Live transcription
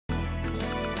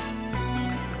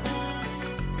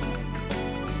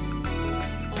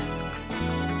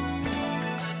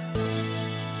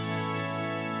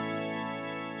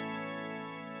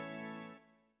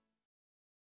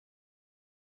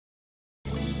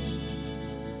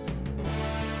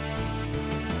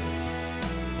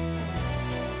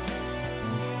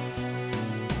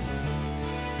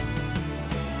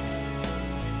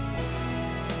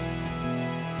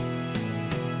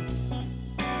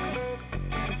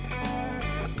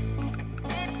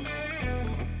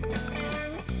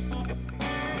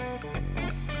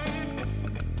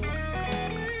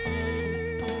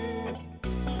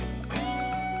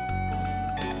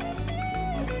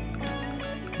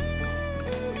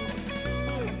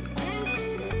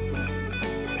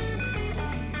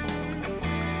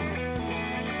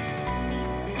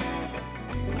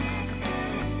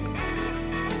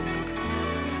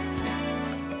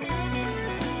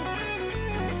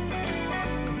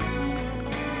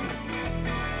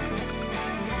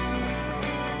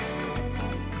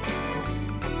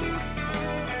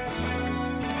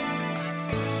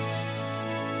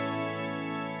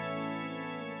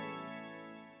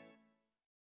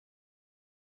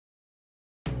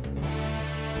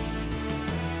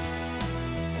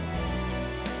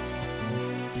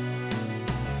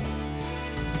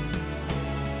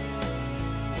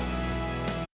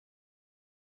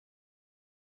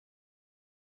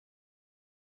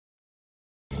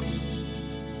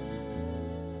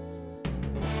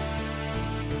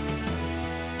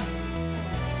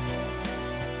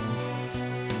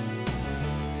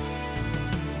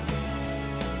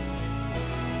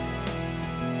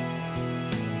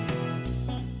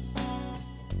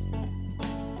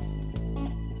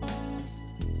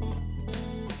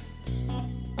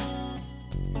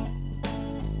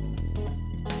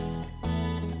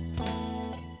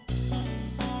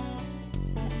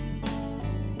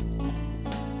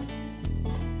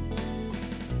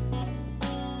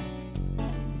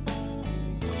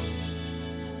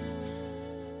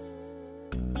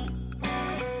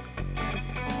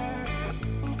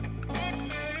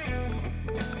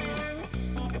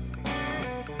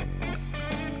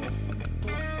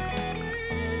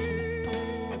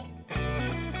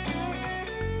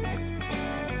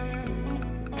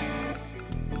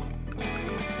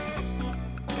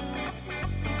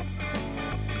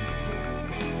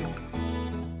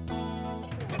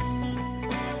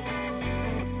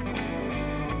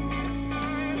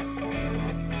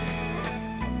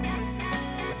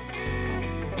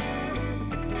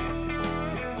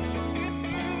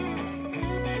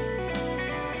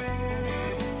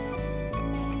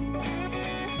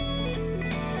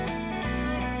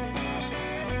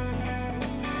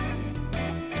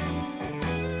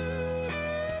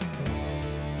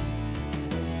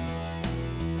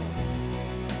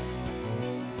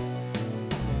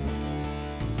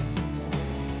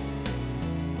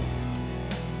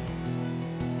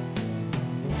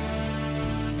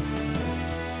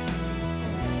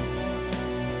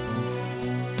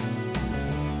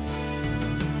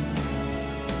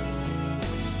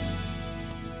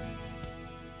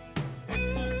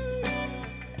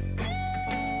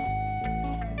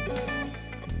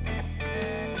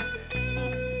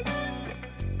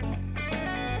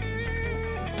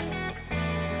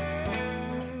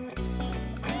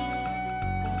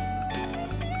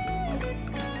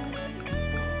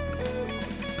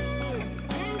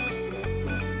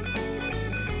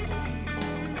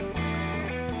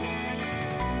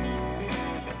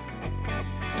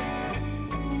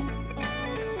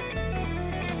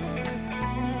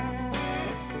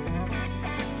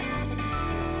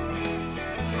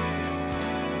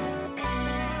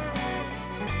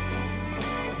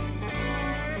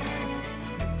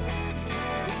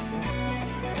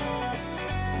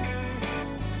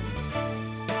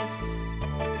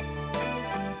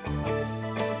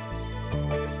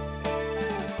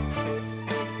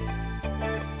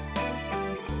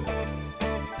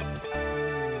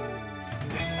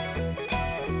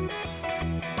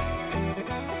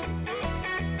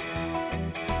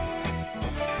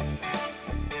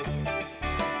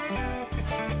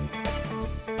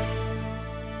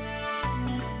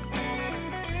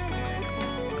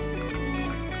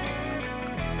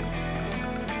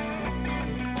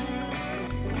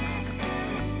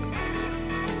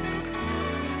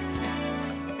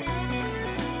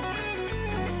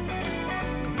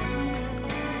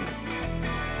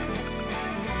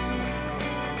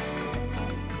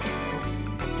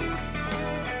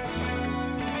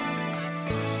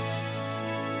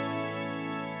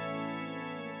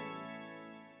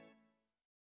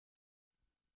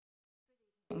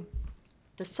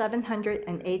The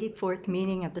 784th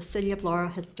meeting of the City of Laurel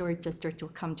Historic District will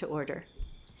come to order.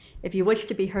 If you wish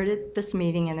to be heard at this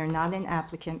meeting and are not an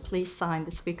applicant, please sign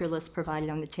the speaker list provided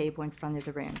on the table in front of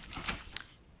the room.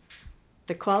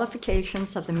 The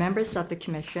qualifications of the members of the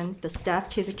commission, the staff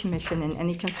to the commission, and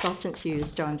any consultants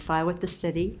used are on file with the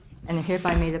city and are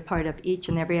hereby made a part of each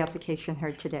and every application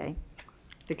heard today.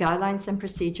 The guidelines and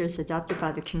procedures adopted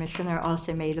by the commission are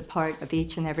also made a part of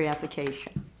each and every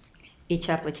application. Each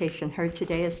application heard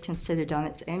today is considered on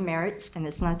its own merits and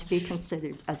is not to be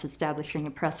considered as establishing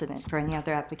a precedent for any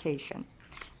other application.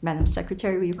 Madam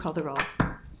Secretary, will you call the roll?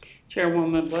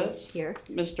 Chairwoman Blitz. Here.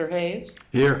 Mr. Hayes.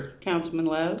 Here. Councilman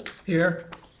Les. Here.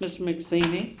 Mr.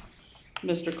 McSaney.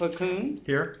 Mr. Clacoon.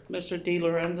 Here. Mr.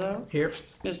 DiLorenzo. Here.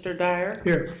 Mr. Dyer.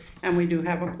 Here. And we do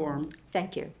have a quorum.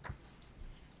 Thank you.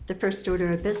 The first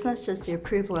order of business is the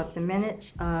approval of the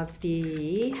minutes of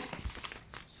the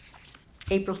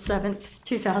April 7th,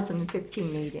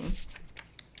 2015 meeting.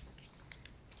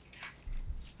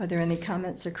 Are there any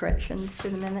comments or corrections to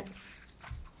the minutes?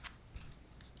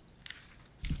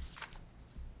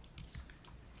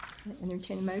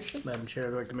 Entertain a motion. Madam Chair,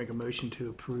 I'd like to make a motion to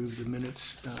approve the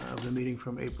minutes of the meeting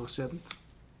from April 7th. Do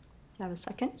I have a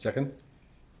second? Second?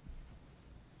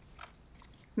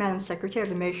 Madam Secretary, I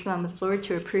have a motion on the floor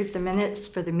to approve the minutes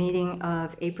for the meeting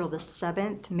of April the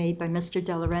 7th, made by Mr.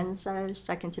 DiLorenzo,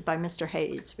 seconded by Mr.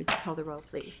 Hayes. Would you call the roll,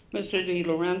 please? Mr.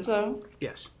 DiLorenzo.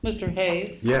 Yes. Mr.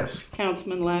 Hayes. Yes.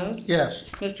 Councilman Les. Yes.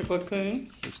 Mr.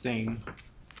 Clacoon. Abstain.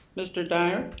 Mr.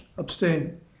 Dyer.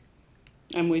 Abstain.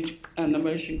 And the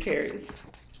motion carries.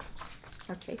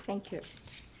 Okay, thank you.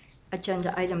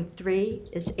 Agenda item 3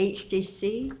 is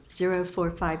HDC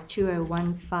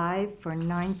 045215 for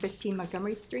 915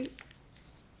 Montgomery Street.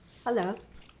 Hello.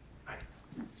 Hi.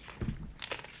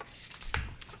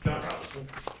 John Robison.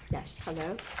 Yes,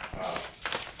 hello.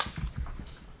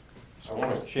 I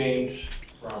want to change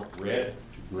from red to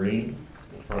green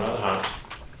in front of the house.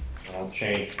 I want to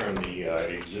change from the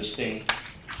existing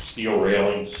steel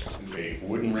railings to a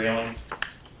wooden railing.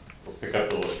 We'll pick up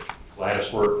the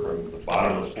lattice work from the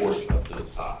bottom of the porch up to the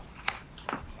top.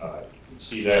 You can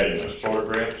see that in the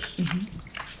photographs. I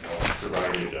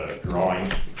provided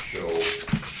drawings to show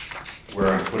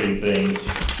where I'm putting things,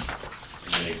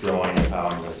 and then a drawing of how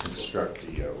I'm going to construct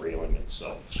the railing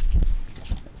itself.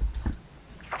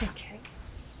 Okay.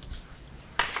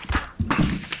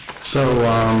 So,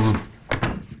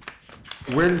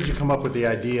 where did you come up with the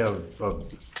idea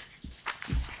of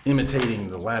imitating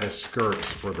the lattice skirts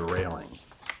for the railing?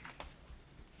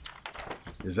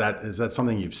 Is that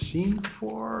something you've seen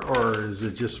before, or is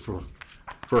it just for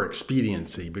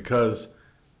expediency? Because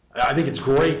I think it's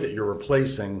great that you're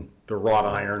replacing the wrought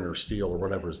iron or steel or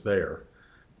whatever's there,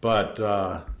 but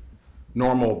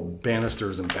normal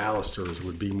banisters and balusters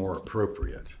would be more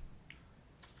appropriate,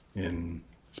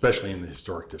 especially in the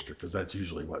historic district, because that's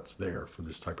usually what's there for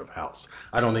this type of house.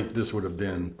 I don't think this would have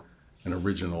been an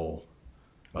original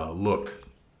look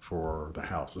for the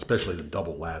house, especially the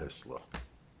double lattice look.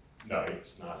 No, it's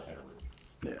not an original.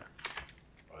 Yeah.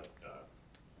 But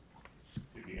to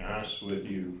be honest with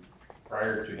you,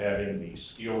 prior to having the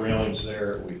steel railings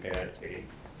there, we had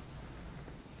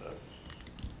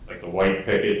like the white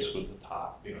pickets with the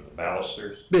top, the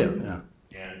balusters. Yeah, yeah.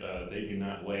 And they do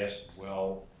not last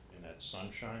well in that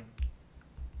sunshine.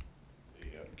 The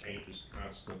paint is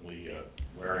constantly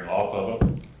wearing off of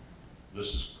them. This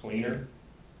is cleaner,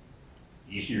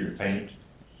 easier to paint,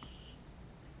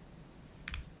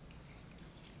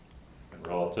 and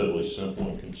relatively simple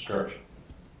in construction.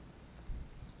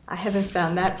 I haven't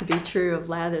found that to be true of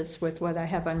lattice with what I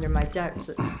have under my decks.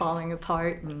 It's falling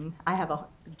apart, and I have a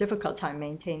difficult time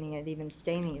maintaining it, even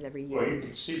staining it every Well, year. you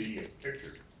can see the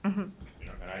picture, and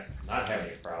I'm not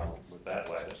having a problem with that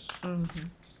lattice. And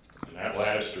that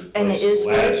lattice And it is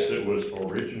replaced lattice that was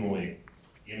originally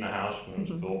in the house when it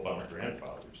was built by my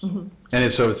grandfathers.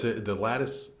 And so the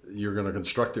lattice, you're going to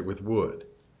construct it with wood.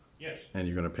 Yes. And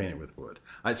you're going to paint it with wood.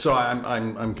 So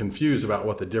I'm confused about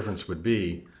what the difference would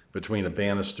be between a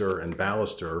banister and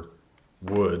baluster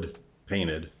wood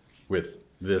painted with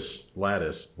this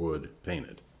lattice wood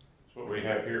painted. So what we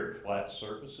have here are flat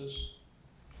surfaces.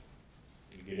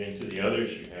 You get into the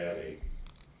others, you have a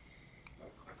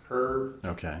curve.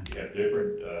 Okay. You have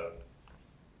different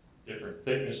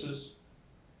thicknesses.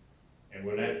 And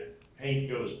when that paint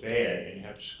goes bad and you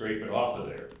have to scrape it off of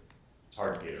there, it's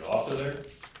hard to get it off of there,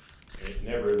 and it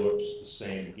never looks the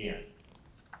same again.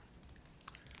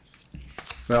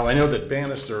 Well, I know that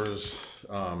banisters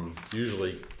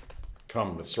usually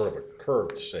come with sort of a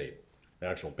curved shape, the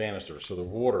actual banister. So the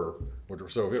water would,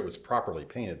 so if it was properly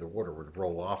painted, the water would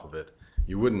roll off of it.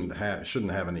 You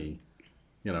shouldn't have any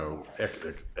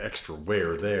extra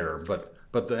wear there.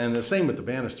 And the same with the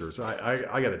banisters.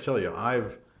 I got to tell you,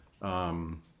 I've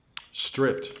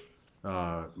stripped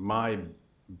my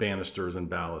banisters and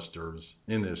balusters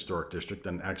in the historic district,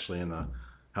 and actually in the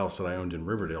house that I owned in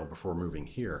Riverdale before moving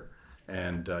here.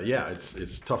 And yeah,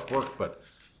 it's tough work,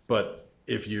 but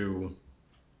if you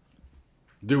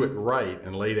do it right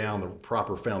and lay down the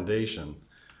proper foundation,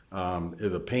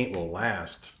 the paint will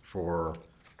last for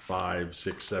 5,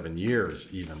 6, 7 years,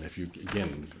 even if you,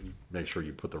 again, make sure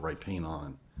you put the right paint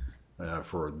on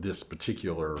for this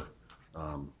particular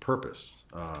purpose.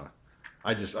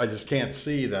 I just can't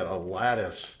see that a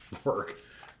lattice work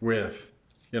with,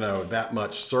 that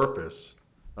much surface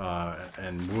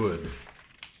and wood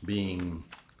being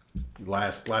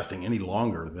lasting any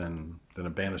longer than a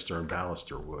banister and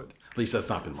baluster would. At least that's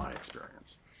not been my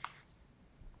experience.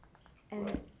 And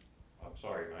I'm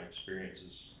sorry, my experience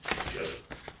is the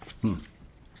other.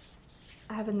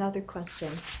 I have another question.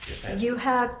 Yes. You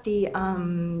have the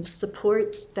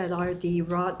supports that are the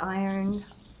wrought iron.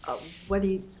 What are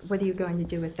you going to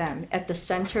do with them? At the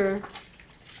center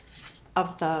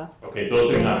of the... Okay,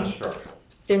 those are not structural.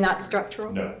 They're not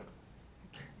structural? No.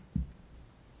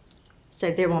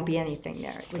 So there won't be anything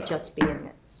there. It would No. just be an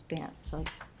expanse of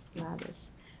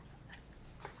lattice.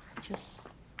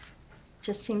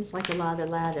 Just seems like a lot of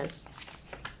lattice.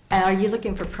 And are you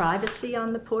looking for privacy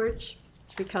on the porch?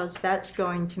 Because that's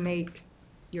going to make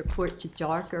your porch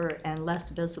darker and less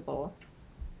visible.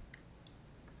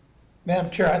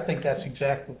 Madam Chair, I think that's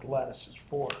exactly what the lattice is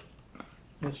for.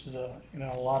 This is a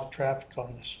lot of traffic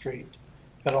on the street.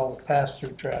 Got all the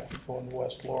pass-through traffic going to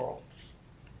West Laurel.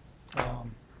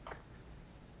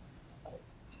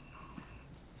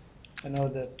 I know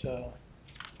that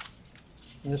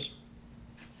this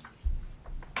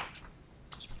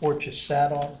porch is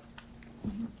sat on.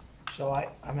 So I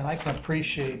can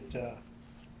appreciate the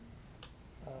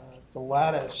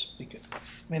lattice because,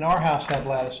 our house had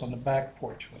lattice on the back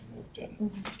porch when we moved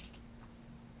in.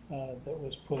 That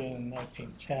was put in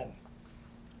 1910.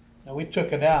 Now we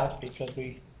took it out because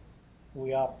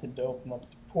we opted to open up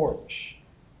the porch.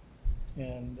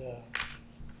 And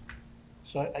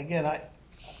so again, I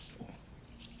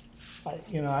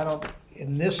don't,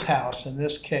 in this house, in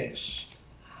this case,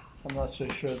 I'm not so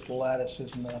sure that the lattice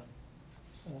isn't a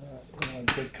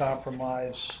good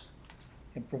compromise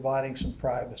in providing some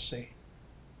privacy.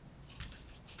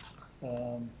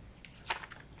 But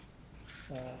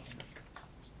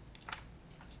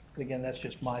again, that's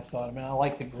just my thought. I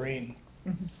like the green.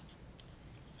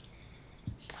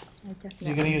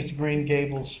 You're gonna use the green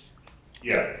gables,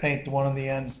 Yeah, paint the one on the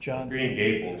end, John? Green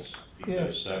Gables,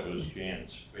 because that was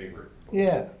Jan's favorite.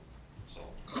 Yeah. So,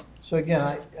 So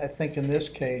again, I think in this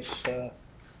case,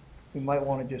 we might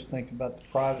want to just think about the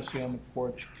privacy on the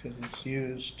porch because it's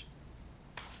used.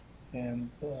 And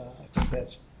I think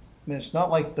that's, it's not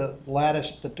like the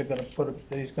lattice that they're going to put,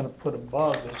 that he's going to put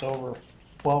above is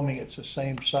overwhelming. It's the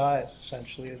same size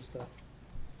essentially as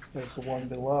the one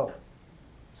below.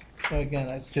 So again,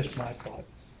 that's just my thought.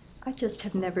 I just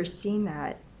have never seen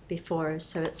that before,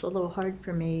 so it's a little hard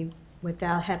for me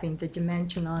without having the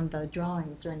dimension on the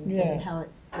drawings or anything, Yeah. how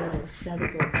it's really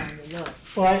aesthetically going to look.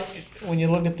 Well, when you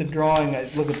look at the drawing, I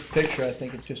look at the picture, I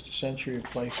think it's just a century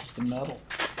replaces the metal.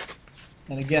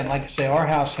 And again, like I say, our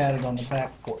house had it on the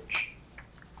back porch.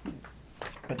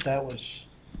 But that was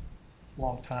a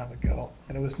long time ago.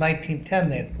 And it was 1910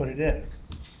 they had put it in.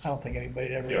 I don't think anybody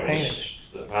had ever yeah, painted it.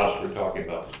 the house we're talking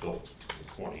about was built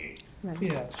in 28 Right.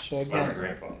 Yeah, so by my again,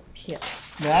 grandfather. Yeah.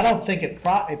 now I don't think it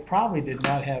probably did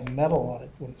not have metal on it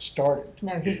when it started.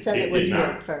 No, he It- said it it was did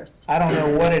not. wood first. I don't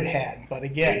know what it had, but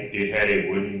again, It had a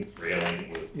wooden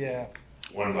railing with yeah,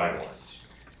 1x1s.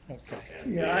 okay.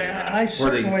 And Yeah, I Were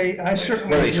certainly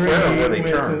they agree square or were they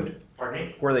with turned? Pardon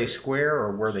me? Were they square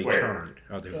or were they Square. turned?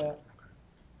 Oh, they Yeah.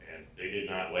 And they did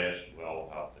not last well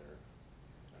out there.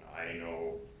 And I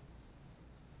know,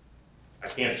 I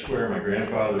can't swear my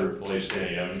grandfather replaced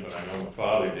any of them, but I know my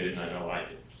father did, and I know I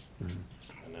did.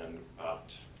 And then about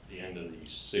the end of the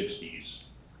 60s,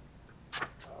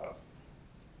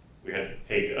 we had to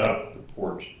take up the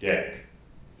porch deck.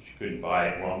 You couldn't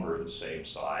buy lumber the same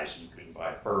size, and you couldn't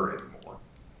buy fir anymore.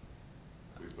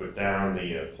 We put down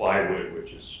the plywood,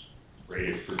 which is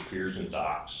rated for piers and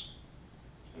docks,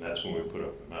 and that's when we put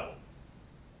up the metal.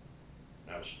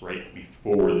 That was right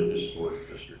before the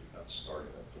historic district got started,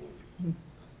 I believe.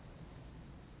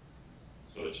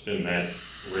 So it's been that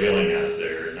railing out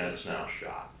there, and that's now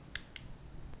shot.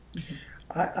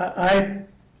 I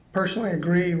personally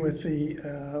agree with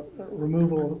the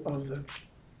removal of the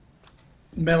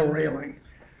metal railing,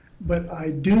 but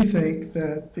I do think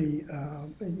that the,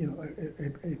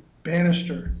 a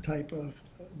banister type of,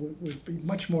 would be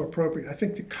much more appropriate. I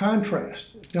think the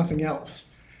contrast, if nothing else,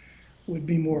 would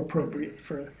be more appropriate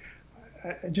for,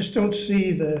 I just don't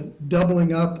see the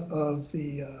doubling up of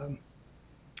the,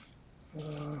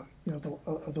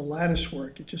 of the lattice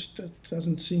work. It just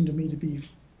doesn't seem to me to be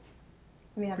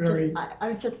I mean, very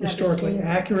I've just never historically seen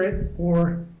accurate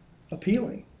or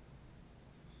appealing.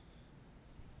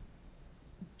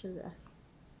 to the-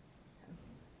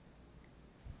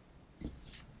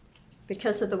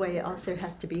 because of the way it also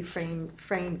has to be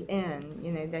framed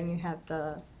in, then you have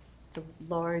the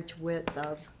large width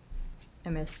of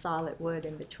almost solid wood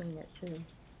in between it too.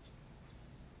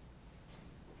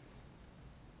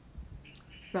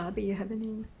 Robbie, you have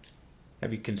any?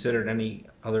 Have you considered any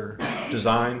other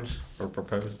designs or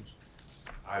proposals?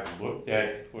 I've looked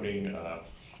at putting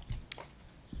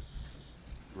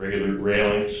regular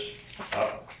railings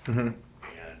up, and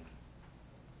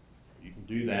you can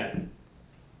do that. It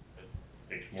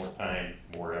takes more time,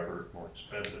 more effort, more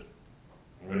expensive.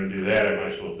 I'm going to do that, I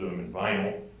might as well do them in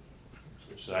vinyl,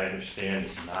 which I understand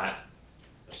is not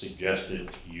a suggested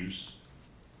use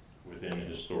within the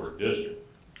historic district.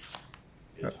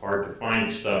 It's hard to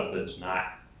find stuff that's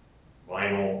not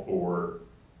vinyl or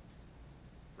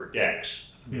for decks,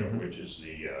 which is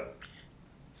the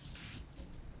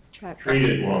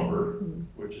treated lumber,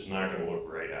 which is not going to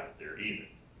look right out there either.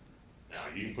 Now,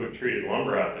 you can put treated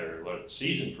lumber out there and let it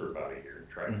season for about a year and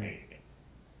try painting it.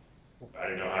 I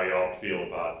don't know how y'all feel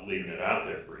about leaving it out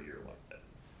there for a year like that.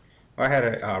 I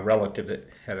had a relative that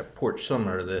had a porch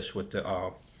similar to this with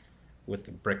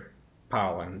the brick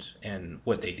pilings, and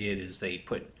what they did is they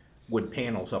put wood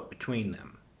panels up between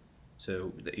them.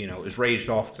 So, it was raised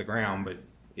off the ground, but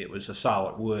it was a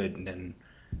solid wood, and then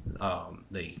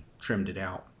they trimmed it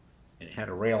out. And it had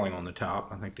a railing on the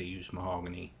top. I think they used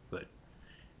mahogany, but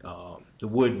the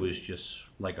wood was just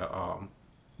like a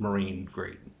marine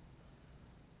grade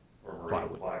Or marine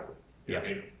plywood. Yeah.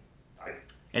 Yes. I mean,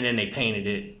 And then they painted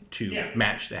it to Yeah.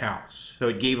 match the house. So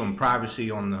it gave them privacy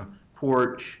on the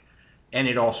porch, and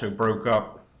it also broke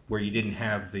up where you didn't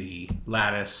have the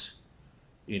lattice,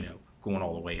 going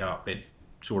all the way up. It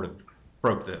sort of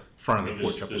broke the front of the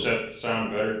porch up a does little. that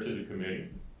sound better to the committee?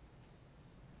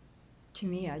 To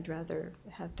me, I'd rather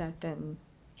have that than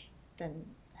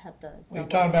have the. You're double-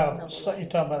 talking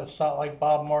about a site like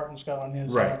Bob Martin's got on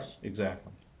his Right, house.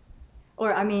 exactly.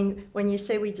 Or, I mean, when you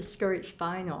say we discourage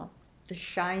vinyl, the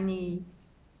shiny,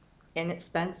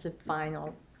 inexpensive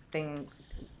vinyl things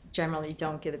generally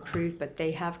don't get approved, but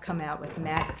they have come out with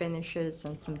matte finishes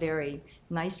and some very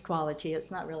nice quality.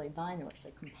 It's not really vinyl, it's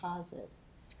a composite.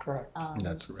 Correct.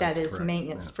 That's That is correct,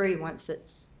 maintenance-free once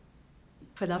it's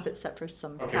put up, except for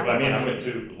some. Okay, but I mean, I went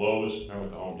to Lowe's, and I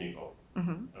went to Home Depot,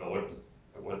 Mm-hmm, and I looked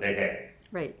at what they had.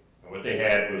 right. And what they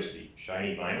had was the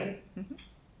shiny vinyl,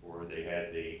 or they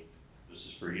had this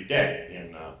is for your deck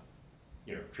in,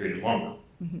 treated lumber.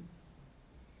 Mhm.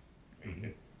 I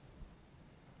mean,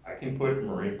 I can put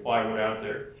marine plywood out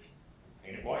there, and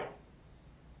paint it white,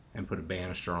 And put a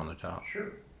banister on the top.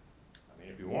 sure. I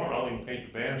mean, if you want, I'll even paint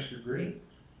the banister green.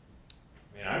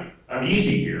 I mean, I'm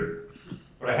easy here,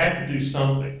 but I have to do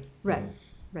something. Right,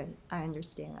 right, I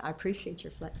understand. I appreciate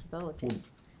your flexibility.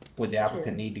 Would the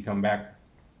applicant need to come back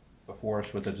before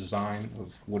us with a design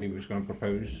of what he was going to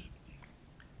propose?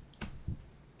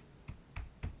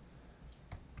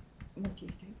 What do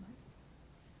you think,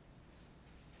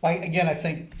 Mike? Again, I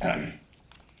think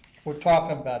we're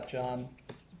talking about, John,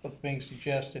 what's being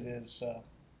suggested is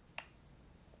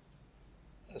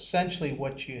essentially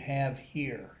what you have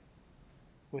here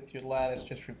with your lattice,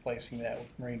 just replacing that with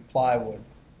marine plywood.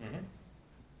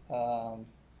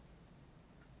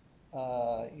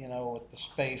 With the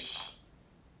space,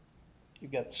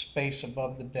 you've got space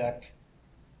above the deck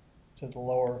to the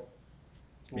lower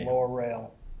Yeah.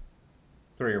 rail.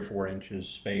 3 or 4 inches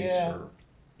space, Yeah. or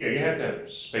Yeah, you have to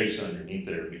have space underneath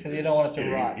there. Because you don't want it to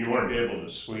rot. You want to be able to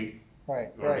sweep,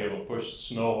 Right, you want to be right. able to push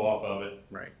snow off of it.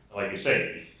 right. Like you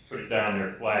say, you put it down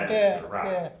there flat, it's Yeah, gonna rot.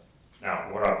 yeah,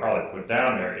 Now, what I'll probably put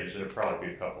down there is there'll probably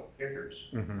be a couple of kickers.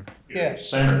 Mm-hmm. Yeah.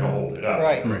 Center to hold it up.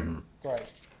 right, Mhm.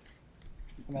 right.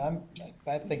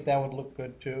 I think that would look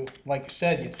good too. Like you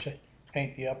said, you'd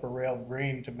paint the upper rail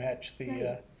green to match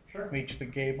Sure. match the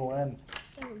gable end.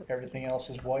 Everything else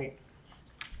is white.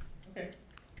 Okay.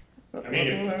 Let I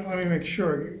mean, me make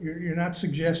sure, you're not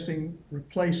suggesting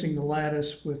replacing the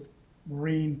lattice with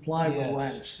marine plywood Yes,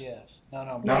 lattice? yes. No,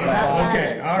 no. Not marine lattice. plywood.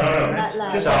 Okay, all No, right. no, That's-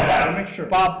 not just lattice. I wanna make sure.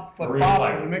 What Marine I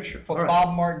plywood. wanna make sure. All What right.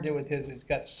 Bob Martin did with his, he's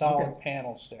got solid Okay.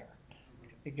 panels there.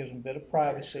 It gives them a bit of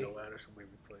privacy. lattice will be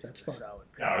replaced That's with fine. solid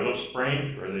now, are those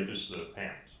framed or are they just the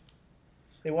panels?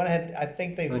 They went ahead, I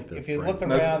think I think they're if you look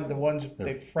framed. around, the ones,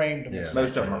 they framed them. Yeah.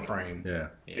 Most of them are framed. Yeah,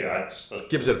 Yeah, that's, the-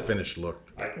 gives it a finished look.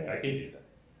 I can do that.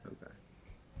 Okay.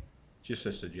 Just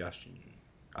a suggestion.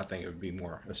 I think it would be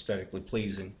more aesthetically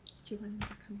pleasing. Do you want him to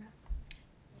come back?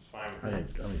 That's I fine.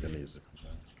 think it needs to come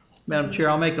down. Madam Chair,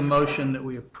 I'll make a motion that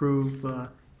we approve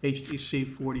HDC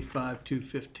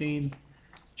 45-215,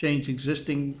 change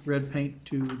existing red paint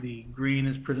to the green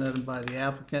as presented by the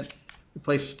applicant,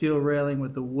 replace steel railing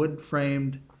with a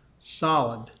wood-framed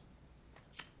solid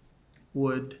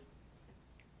wood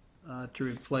to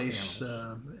replace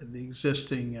the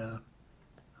existing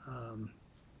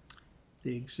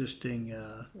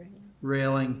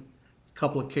railing, a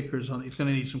couple of kickers on, he's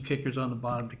gonna need some kickers on the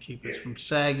bottom to keep it from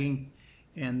sagging,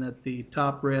 and that the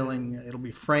top railing, it'll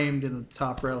be framed and the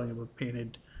top railing will be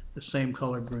painted the same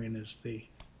color green as the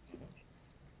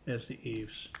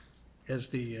eaves, as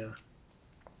the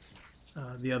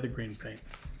other green paint.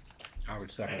 I would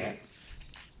second that.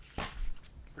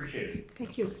 Appreciate it.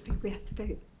 Thank you. I think we have to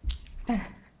vote.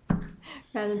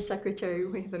 Madam Secretary,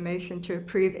 we have a motion to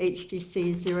approve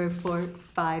HDC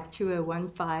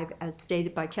 0452015 as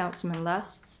stated by Councilman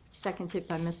Less, seconded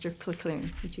by Mr.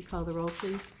 Clickoon. Would you call the roll,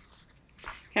 please?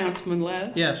 Councilman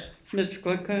Les? Yes. Mr.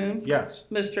 Clickoon? Yes.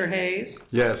 Mr. Hayes?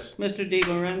 Yes, Mr. Di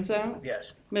Lorenzo?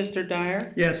 Yes. Mr.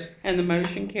 Dyer? Yes. And the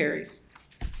motion carries.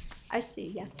 I see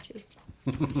yes too.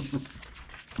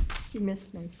 You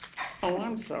missed me. Oh,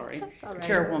 I'm sorry. That's all right.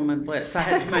 Chairwoman Blitz, I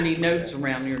had too many notes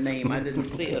around your name, I didn't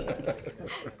see it.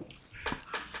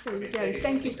 There you go.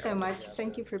 Thank you so much.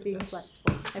 Thank you for being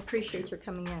flexible. I appreciate your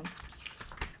coming in.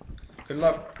 Good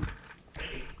luck.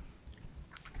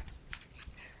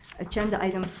 Agenda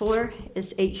item 4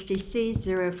 is HDC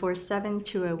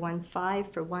 0472015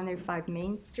 for 105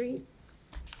 Main Street.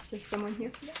 Is there someone here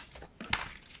for that?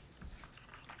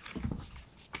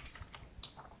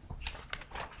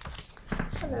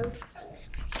 Hello.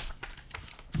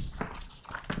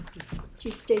 Do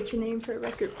you state your name for a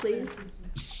record, please?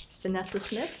 Vanessa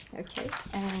Smith, okay.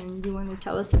 And you want to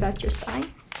tell us about your sign?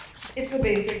 It's a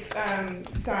basic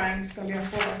sign. It's going to be on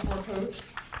 4x4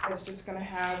 posts. It's just going to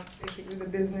have basically the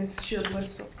business Shear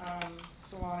Bliss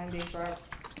Salon Day Spa.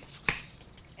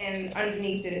 And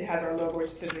underneath it, it has our logo, which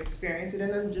says experience it,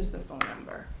 and then just a phone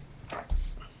number.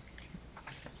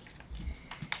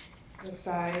 The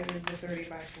size is a 30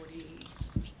 by 40.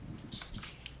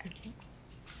 Okay.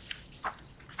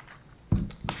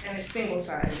 And it's single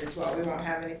sided as well. We won't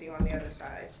have anything on the other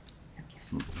side.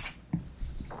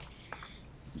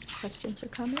 Questions or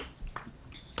comments?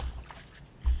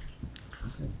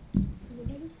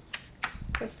 Anybody?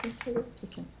 Questions for the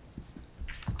applicant?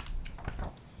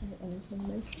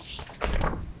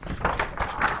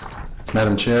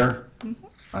 Madam Chair,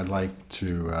 I'd like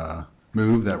to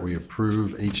move that we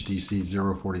approve HDC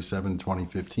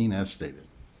 047-2015 as stated.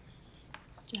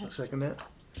 I'll second that.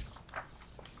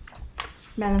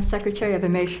 Madam Secretary, I have a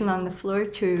motion on the floor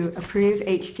to approve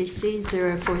HDC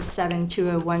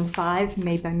 0472015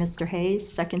 made by Mr. Hayes,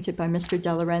 seconded by Mr.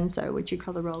 DeLorenzo. Would you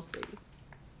call the roll, please?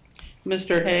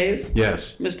 Mr. Hayes?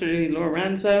 Yes, Mr. Di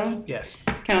Lorenzo? Yes.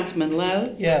 Councilman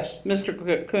Les? Yes. Mr.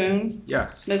 Clickoon?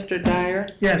 Yes. Mr. Dyer?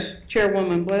 Yes.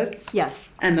 Chairwoman Blitz? Yes.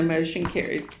 And the motion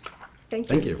carries. Thank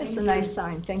you. Thank you. It's a nice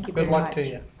sign. Thank you very Good much. luck to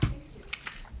you.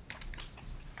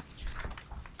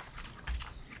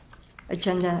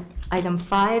 Agenda item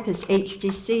 5 is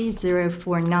HDC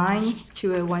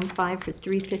 0492015 for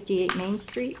 358 Main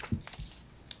Street.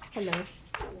 Hello.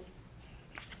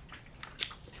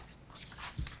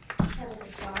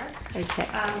 Okay.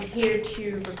 I'm here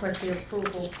to request the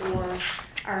approval for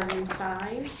our new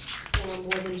sign for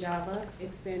More Than Java.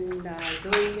 It's in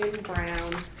green and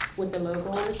brown with the logo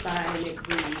on the side, and it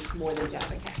reads More Than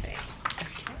Java Cafe.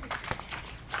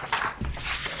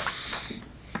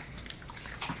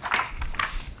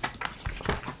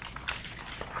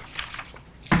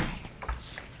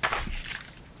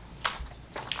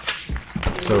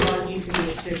 So- We are using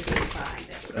the existing sign.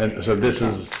 and so this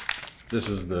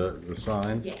is the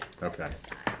sign? Yes. Okay.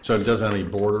 So it doesn't have any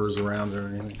borders around it or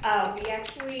anything? We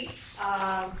actually,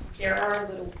 there are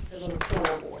the little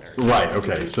floral borders. Right,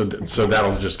 okay, so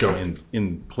that'll just go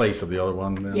in place of the other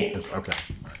one then? Yes. Okay.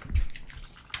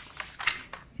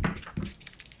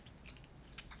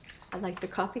 I like the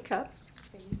coffee cup.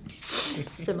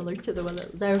 Similar to the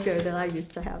logo that I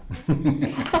used to have.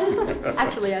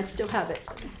 Actually, I still have it.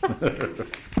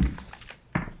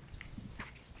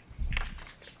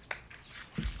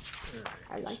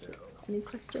 I like it. Any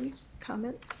questions,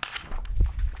 comments?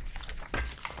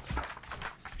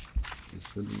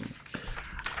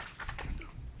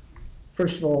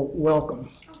 First of all, welcome.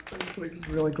 We're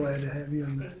really glad to have you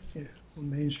on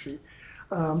Main Street.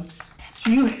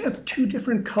 Do you have two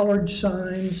different colored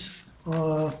signs,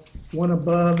 one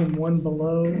above and one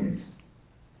below?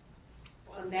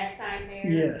 On that sign there?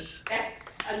 Yes. That's,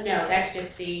 no, that's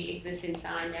just the existing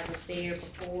sign that was there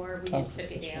before. We just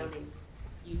took it down and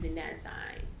using that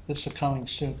sign. This is coming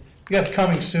soon. You got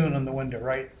coming soon on the window,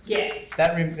 right? Yes.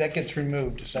 That gets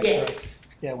removed, is that Yes. correct?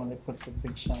 Yeah, when they put the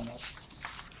big sign up.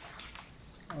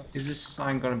 Is this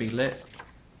sign gonna be lit?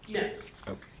 No.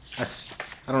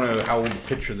 I don't know how old the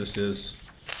picture this is.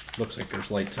 Looks like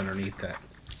there's lights underneath that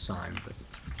sign, but.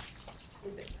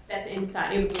 That's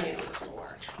inside. It was laying on the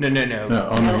floor. No. No, on No, the,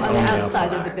 on on the the outside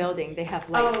of outside. the building, they have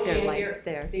Oh, their yeah, lights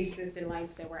there the existing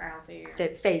lights that were out there.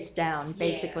 that face down,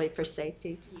 basically for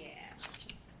safety. Yeah.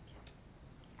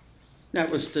 That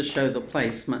was to show the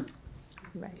placement.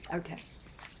 Right, okay.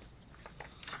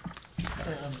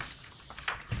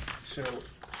 So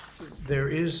there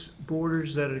is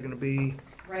borders that are gonna be,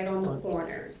 Right on the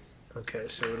corners. okay,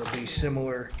 so it'll be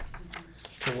similar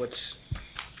to what?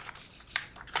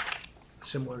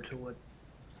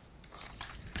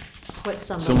 What's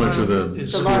on the Similar to Laurel- the The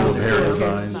school Laurel of hair School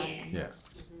designs, design. yeah.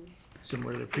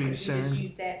 Similar to the We previous just sign?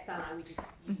 use that sign. We just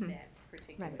use Mhm. that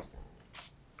particular Right. sign.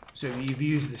 So you've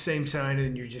used the same sign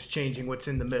and you're just changing what's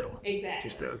in the middle? Exactly.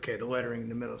 Just, okay, the lettering in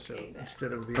the middle, so Exactly.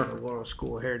 instead of being the Laurel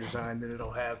School hair design, then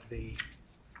it'll have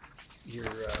your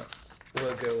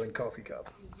logo and coffee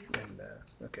cup. And,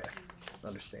 okay,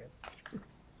 understand.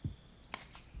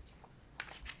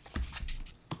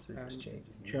 So just changing.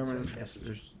 Chairman, if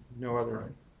there's no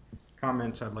other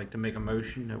comments, I'd like to make a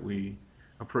motion that we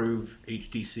approve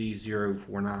HDC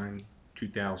 049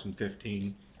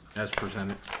 2015 as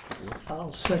presented.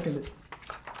 I'll second it.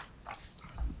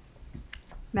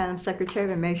 Madam Secretary, I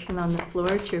have a motion on the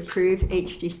floor to approve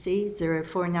HDC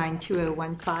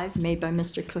 0492015, made by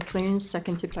Mr. Clecune,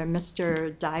 seconded by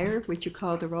Mr. Dyer. Would you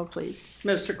call the roll, please?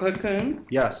 Mr. Clecune?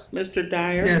 Yes. Mr.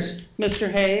 Dyer? Yes.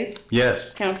 Mr. Hayes?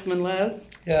 Yes, Councilman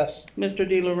Les? Yes. Mr.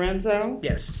 DiLorenzo?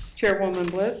 Yes. Chairwoman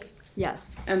Blitz?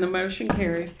 Yes. And the motion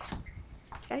carries.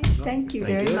 Okay, thank you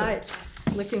Thank very you. much.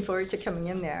 Looking forward to coming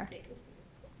in there.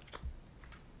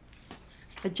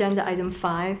 Agenda item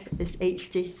 5 is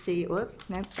HDC,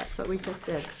 nope, that's what we just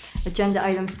did. Agenda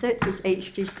item 6 is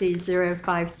HDC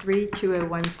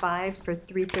 0532015 for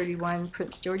 331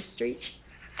 Prince George Street.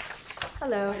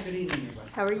 Hello, Good evening, everybody.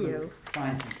 how are you?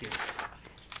 Fine, thank you.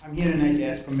 I'm here tonight to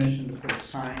ask permission to put a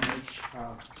signage.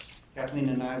 Kathleen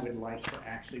and I would like to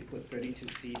actually put 32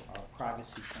 feet of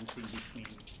privacy fencing between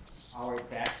our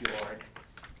backyard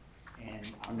and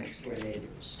our next door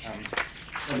neighbors.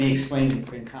 Let me explain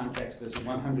in context. There's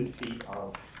 100 feet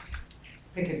of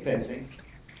picket fencing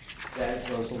that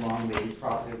goes along the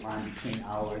property line between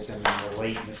ours and the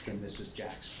late Mr. and Mrs.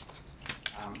 Jackson.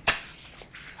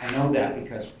 I know that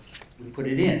because we put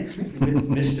it in with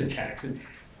Mr. Jackson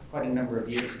quite a number of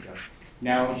years ago.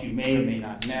 Now, as you may or may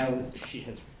not know, she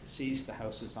has deceased, the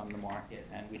house is on the market,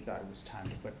 and we thought it was time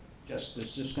to put there's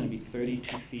just gonna be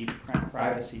 32 feet of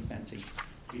privacy fencing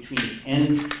between the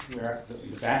end, where the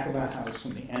back of our house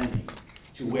from the end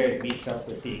to where it meets up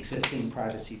with the existing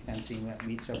privacy fencing that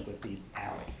meets up with the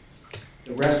alley.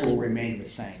 The rest will remain the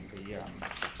same. The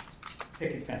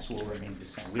picket fence will remain the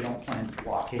same. We don't plan to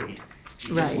blockade. We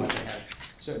just Right. want to have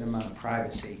a certain amount of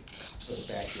privacy for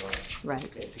the backyard.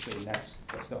 Right. Basically, and that's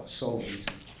the sole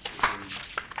reason.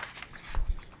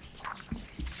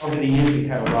 Over the years, we've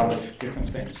had a lot of different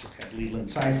things. We've had Leland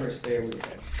cypress there, we've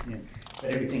had, but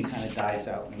everything kind of dies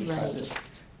out. And we Right. thought this,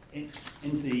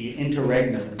 in the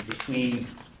interregnum between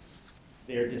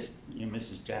their,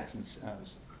 Mrs. Jackson's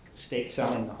estate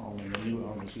selling the home and the new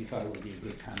owners, we thought it would be a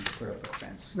good time to put up a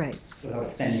fence. Right, Without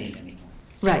offending anyone.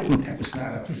 right, That was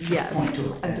not a yes, point to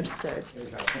offend. understood, It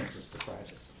was our point just for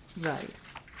privacy. right.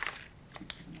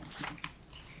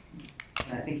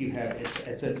 And I think you have,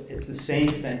 it's the same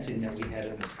fencing that we had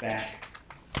in the back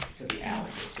to the alley.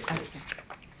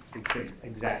 It's the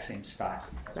exact same style.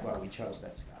 That's why we chose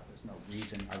that style. There's no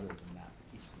reason other than that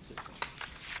to keep consistent.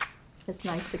 It's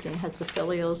nice again, has the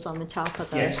filials on the top of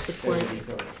the Yes, there will be supports.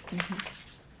 pillars. Mhm.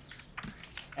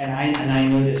 And I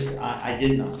noticed, I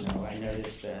did not know, I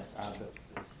noticed that the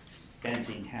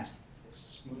fencing has, the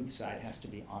smooth side has to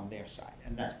be on their side,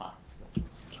 and that's fine.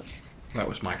 That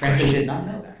was my Frankly, question. did not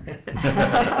know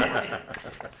that.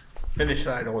 Finish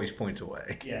side always points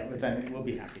away. Yeah, but then we'll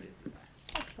be happy to do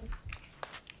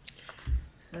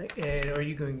that. And are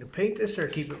you going to paint this or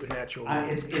keep it with natural?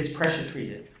 It's pressure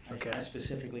treated. Okay. I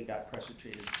specifically got pressure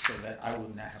treated so that I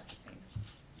would not have to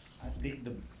paint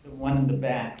it. The one in the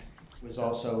back was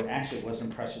also, actually it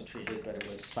wasn't pressure treated, but it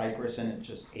was cypress and it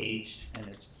just aged, and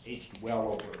it's aged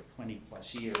well over 20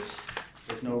 plus years.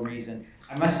 There's no reason.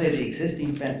 I must say the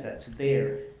existing fence that's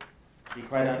there to be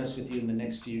quite honest with you, in the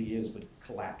next few years would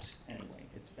collapse anyway.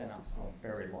 It's been up for a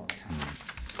very long time.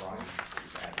 drawing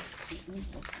that.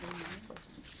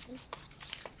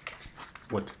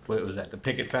 What was that, the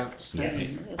picket fence? Yeah.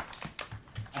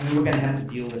 I mean, we're gonna have to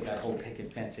deal with that whole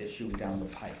picket fence issue down the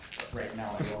pipe, but right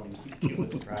now I only want to deal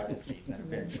with the privacy, and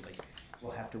eventually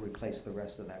we'll have to replace the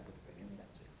rest of that with picket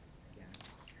fence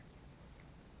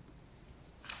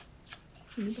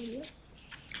again. Anybody else?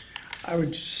 I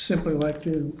would simply like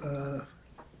to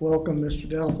welcome Mr.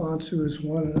 Delphonse, who is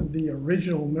one of the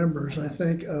original members, I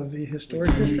think, of the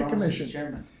Historic Jimmy District Ross is Commission.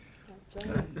 chairman. That's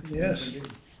right. Yes.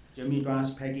 Jimmy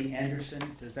Ross, Peggy Anderson,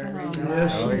 does that ring a bell?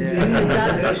 Yes, Oh, yeah. indeed. Yes, it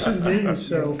does. Yes, indeed.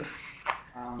 So,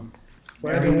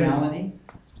 glad Mary to have- Maloney,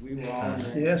 we were all in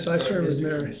the. Yes, I served with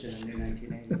Historic Mary. District Commission in the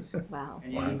 1980s. Wow.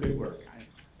 And you do good work.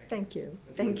 Thank you.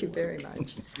 Thank you very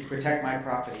much. You protect my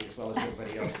property as well as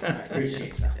everybody else's, I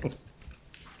appreciate that.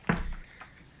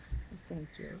 Thank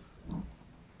you.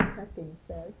 That being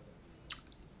said,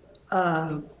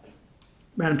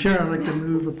 Madam Chair, I'd like to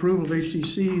move approval of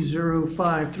HDC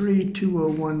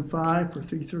 053-2015 for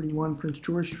 331 Prince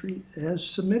George Street as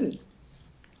submitted.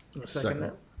 I'll second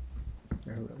that.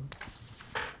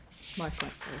 Mark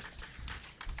went first.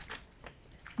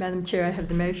 Madam Chair, I have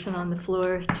the motion on the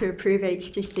floor to approve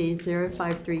HDC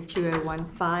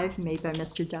 053-2015 made by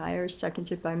Mr. Dyer,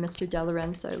 seconded by Mr.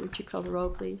 DeLorenzo. Would you call the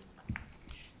roll, please?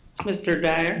 Mr.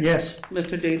 Dyer? Yes.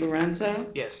 Mr. DiLorenzo?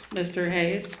 Yes. Mr.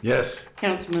 Hayes? Yes.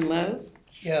 Councilman Lowe's?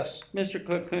 Yes. Mr.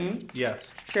 Cocoon? Yes.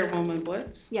 Chairwoman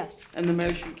Blitz? Yes. And the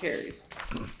motion carries.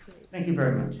 Thank you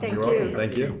very much. Thank You're welcome. you.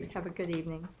 Thank you. Have a good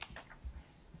evening.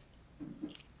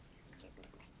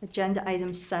 Agenda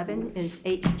item 7 is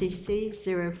HDC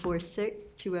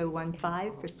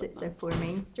 046-2015 for 604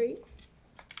 Main Street.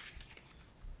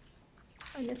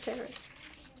 Hi, Ms. Harris.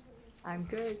 I'm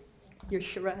good. You're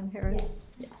Sharon Harris?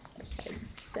 Yes, okay.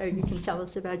 So you can tell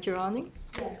us about your awning?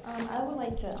 Yes, I would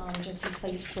like to just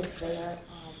replace what's there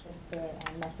with the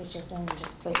message just in and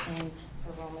just put in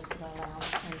aromas to allow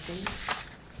country,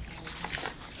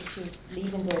 which is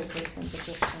leaving the existing but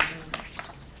just changing the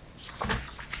message.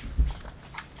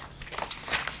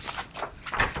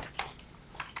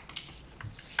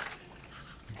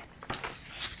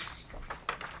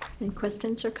 Any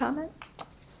questions or comments?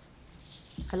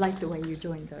 I like the way you're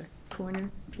doing the corner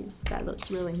piece. That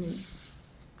looks really neat.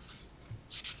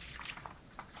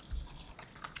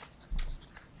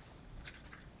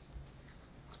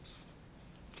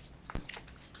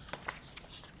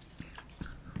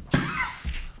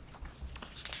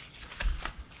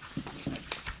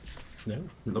 No,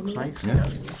 it looks nice. Yeah.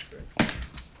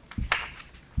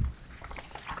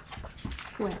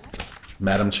 Well,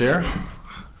 Madam Chair,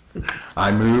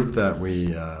 I move that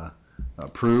we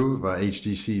approve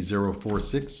HDC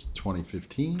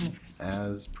 046-2015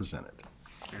 as presented.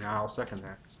 And I'll second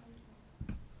that.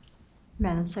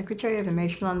 Madam Secretary, I have a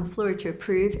motion on the floor to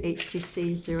approve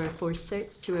HDC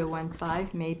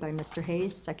 046-2015 made by Mr.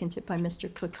 Hayes, seconded by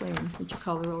Mr. Cocoon. Would you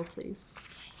call the roll, please?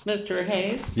 Mr.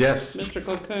 Hayes? Yes. Mr.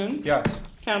 Cocoon? Yes.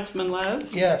 Councilman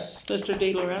Lowe's? Yes. Mr.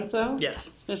 DiLorenzo?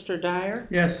 Yes. Mr. Dyer?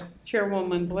 Yes.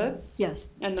 Chairwoman Blitz?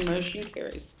 Yes. And the motion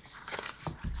carries.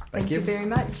 Thank you very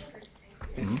much.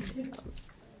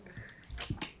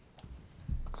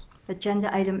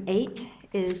 Agenda item 8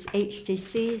 is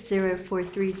HDC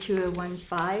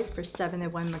 043-2015 for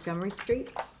 701 Montgomery Street.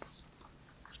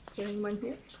 Is there anyone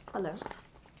here? Hello.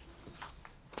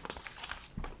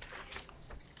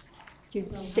 Do you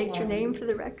state your name for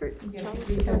the record and tell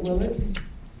us about your sign?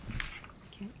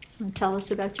 Okay. And tell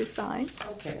us about your sign.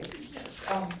 Okay, yes,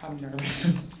 I'm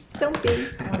nervous. Don't be.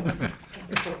 I'm a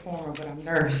performer, but I'm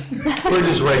nervous. We're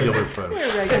just regular folks.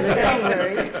 We're regular, don't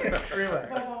worry. Relax.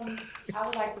 But I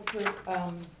would like to put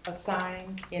a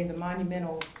sign in the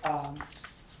monumental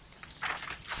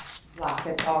block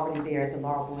that's already there at the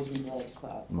Laurel Boys and Girls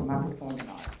Club for my performing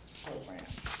arts program.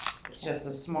 It's just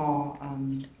a small, I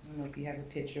don't know if you have a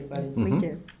picture, but it's We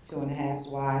do. 2.5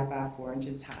 wide by 4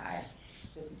 inches high.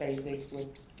 Just basic with,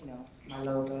 my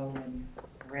logo and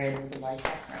red with the white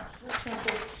background. Real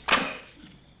simple.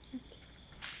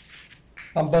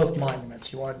 On both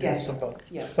monuments, you want to do Yes, this on both?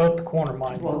 yes. Both the corner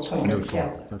monuments? Both Okay. corners.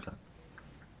 Yes, sir. Okay.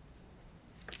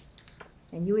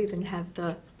 And you even have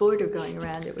the border going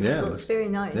around it, which Yeah, looks very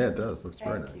nice. Yeah, it does. Looks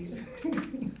very Thank nice. you.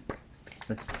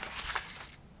 Excellent.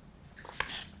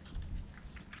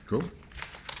 Cool.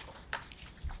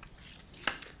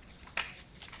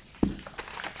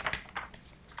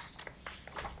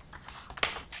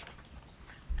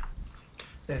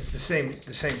 It's the same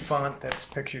font that's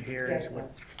pictured here. Yes, as sir.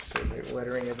 So the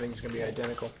lettering, everything's gonna be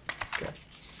identical. Okay.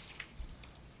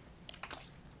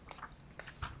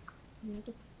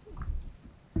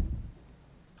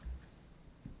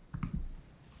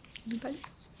 Anybody?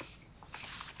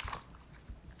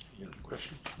 Any other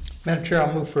questions? Madam Chair,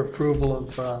 I'll move for approval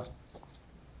of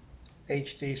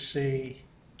HDC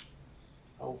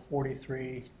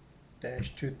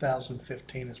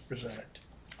 043-2015 as presented.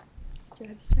 Do I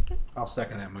have a second? I'll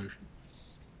second that motion.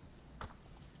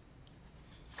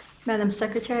 Madam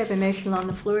Secretary, I have a motion on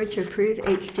the floor to approve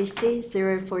HDC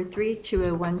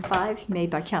 043-2015, made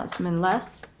by Councilman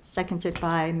Les, seconded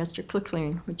by Mr.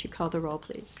 Clickloon. Would you call the roll,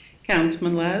 please?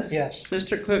 Councilman Les? Yes.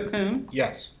 Mr. Clickhoon?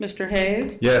 Yes. Mr.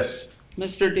 Hayes? Yes.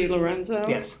 Mr. DiLorenzo?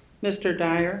 Yes. Mr.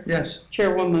 Dyer? Yes.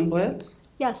 Chairwoman Blitz?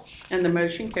 Yes. And the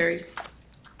motion carries.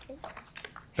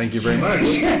 Thank you very much.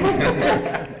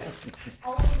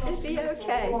 It'd be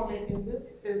okay. And this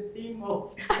is the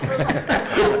most.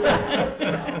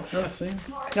 See?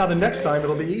 Now, the next time,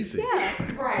 it'll be easy.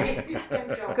 Yeah. Right.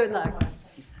 Good luck.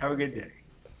 Have a good day.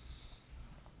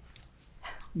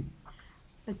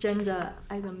 Agenda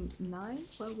item 9,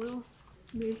 well, we'll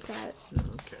move that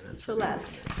Okay, that's to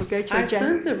last. We'll go to I agenda.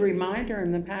 sent the reminder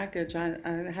in the package. I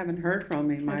haven't heard from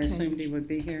him. I Okay. assumed he would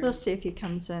be here. We'll see if he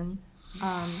comes in.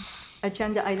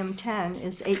 Agenda item 10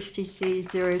 is HDC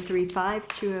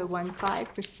 035-2015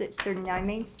 for 639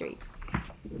 Main Street.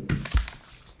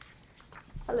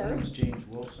 My Hello. name is James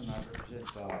Wilson. I represent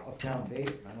Uptown Bay,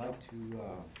 and I'd like to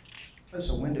place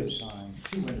a window sign,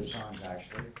 2 window signs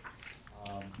actually.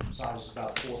 Size is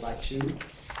about 4 by 2,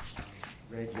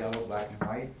 red, yellow, black, and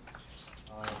white.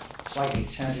 Slightly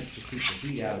tinted to keep the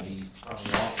heat out of the front of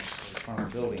the office, or the front of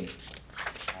the building,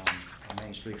 on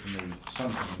Main Street from the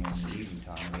sun coming in the evening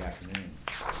time, in the afternoon.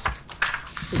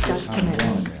 It does It's come kind of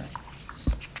warm in. there.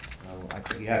 I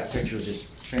think you have pictures that's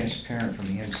transparent from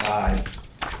the inside.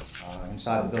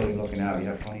 Inside the building looking out, you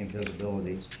have plenty of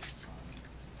visibility.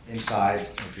 Inside,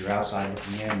 if you're outside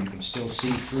looking in, you can still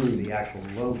see through the actual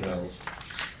logo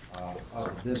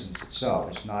of the business itself.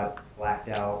 It's not blacked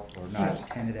out or not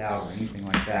tinted out or anything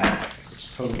like that.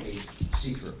 It's totally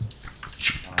see-through.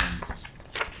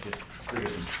 Just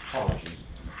triggers some color change.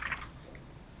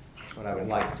 That's what I would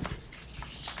like to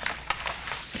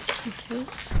do. Okay.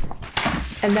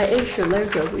 And that is your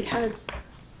logo. We had,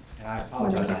 And I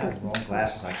apologize, I have the wrong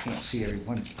glasses. I can't see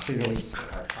everyone clearly, so I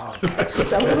apologize.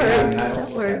 Don't worry, I mean, I don't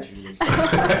look worry. at you, so-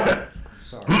 I'm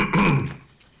sorry.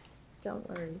 don't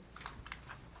worry.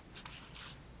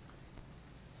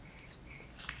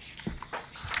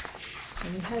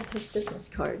 And we had his business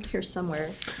card here somewhere.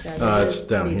 That It's is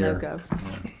down the here. logo.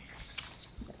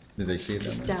 Did they see it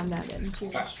It's down there? down that end.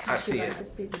 Would you I see like it. to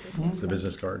see the business? The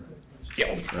business card?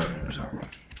 Yeah. Sorry.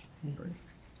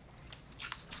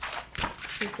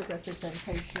 It's a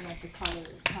representation of the color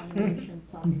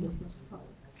combinations on the business card.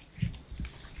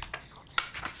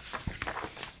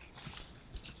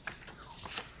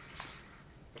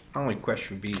 My only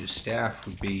question would be to staff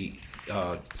would be,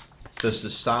 does the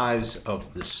size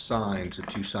of the signs, the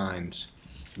 2 signs,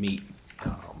 meet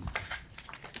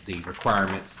the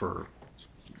requirement for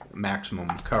maximum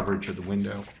coverage of the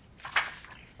window?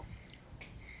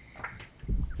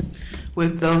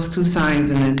 With those 2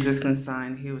 signs and the existing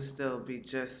sign, he would still be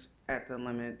just at the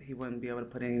limit. He wouldn't be able to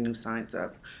put any new signs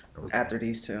up after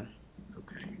these 2.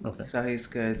 Okay. So he's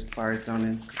good as far as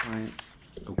zoning compliance.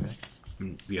 Okay.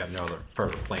 You have no other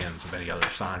further plans of any other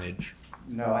signage?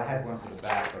 No, I had one for the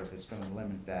back, but if it's gonna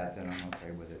limit that, then I'm okay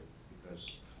with it,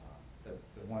 because the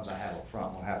ones I have up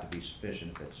front will have to be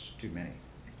sufficient if it's too many.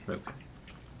 Okay.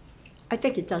 I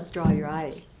think it does draw your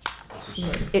eye. What's this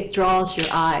say? It draws your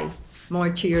eye more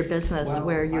to your business Well,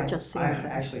 where you're just seeing I them.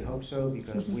 actually hope so,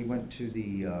 because we went to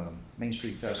the Main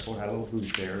Street Festival, had a little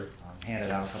booth there, handed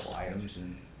out a couple items,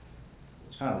 and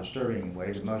it's kind of disturbing in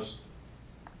ways. The most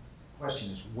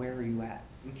question is, where are you at?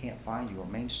 We can't find you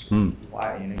on Main Street.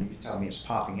 Why, you know, you tell me it's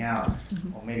popping out.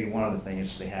 Well, maybe one of the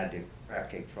things is they had the crab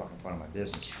cake truck in front of my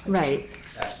business. Right.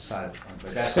 That's the side of the front,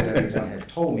 but that's what everyone had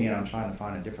told me, and I'm trying to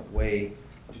find a different way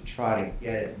to try to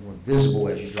get it more visible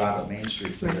as you drive up Main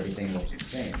Street, so everything looks the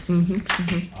same.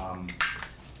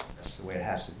 That's the way it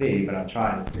has to be, but I'm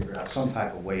trying to figure out some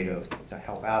type of way to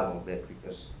help out a little bit,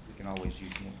 because we can always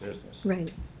use more business.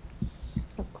 Right.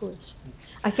 Of course.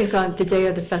 I think on the day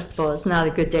of the festival is not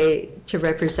a good day to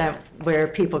represent where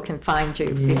people can find you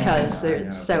because I know,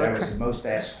 they're so. That was the most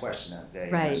asked question that day.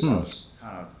 Right. So I was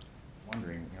kind of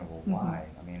wondering, you know, well, why?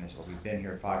 I mean, we've been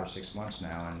here 5 or 6 months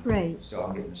now, and Right. still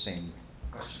I'm getting the same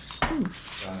questions.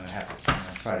 So I'm gonna have to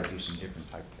try to do some different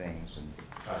type of things and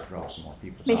try to draw some more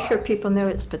people's Make sure eye. people know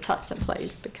it's Patuxent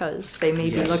Place because they may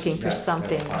be Yes, looking for that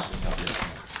something. will possibly help you.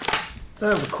 I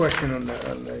have a question on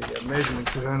the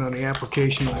measurements, and on the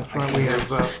application on the front, we have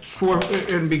 4, on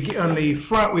the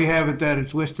front, we have it that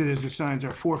it's listed as the signs are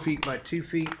 4 feet by 2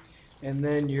 feet. And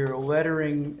then your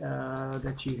lettering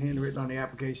that you handwritten on the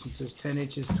application says 10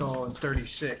 inches tall and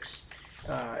 36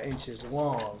 inches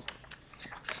long.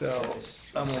 So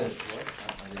I'm gonna,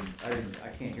 I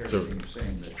can't hear So- anything you're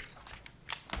saying, but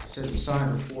it says the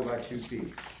sign was 4 by 2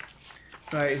 feet.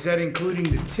 is that including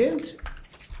the tint?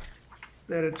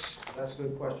 That it's, That's a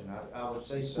good question. I would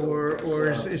say so. or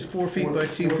is 4 feet by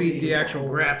 2 feet the actual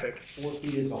graphic? 4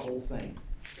 feet is the whole thing,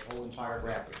 the whole entire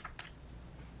graphic.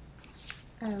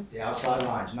 Oh. The outside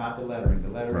lines, not the lettering. The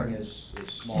lettering is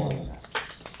smaller than that.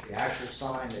 The actual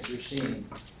sign that you're seeing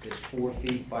is 4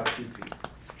 feet by 2 feet.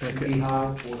 2 Okay. feet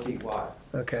high, 4 feet wide.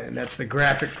 Okay, and that's the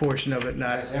graphic portion of it,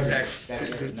 not. That's everything.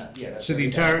 That's everything. Yeah, that's So the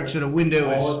everything. entire, so the window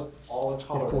All the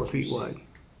color is 4 that you feet see- wide.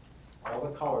 All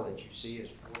the color that you see is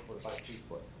 4 foot by 2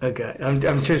 foot. Okay,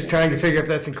 I'm just trying to figure if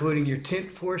that's including your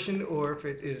tint portion or if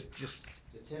it is just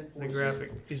The tent the portion.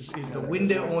 graphic. Is the No,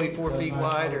 window does only not- 4 does feet not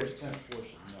wide cover or the tent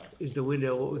portion, no. is the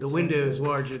window is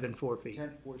larger than 4 The feet?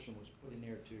 tent portion was put in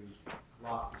there to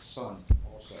block the sun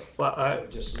also. Well, So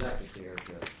it just left it there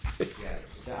to, yeah,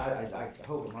 I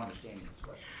hope I'm understanding the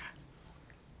question.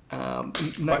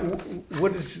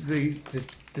 What is the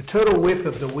total width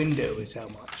of the window is how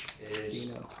much? Is,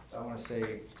 You know. I wanna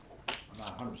say, I'm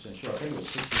not 100% sure, I think it was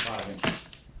 65 inches.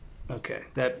 Okay,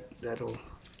 that'll,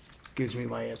 gives me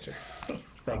my answer.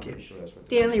 Thank I'm you. pretty sure that's what.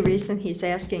 The only reason he's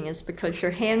asking is because your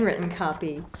handwritten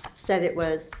copy said it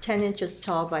was 10 inches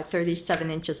tall by 37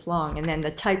 inches long, and then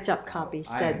the typed-up copy I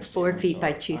said understand. 4 I'm feet by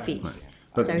sorry. 2 I feet. understand.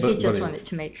 But- So but- he just but wanted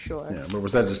to make sure. Yeah, but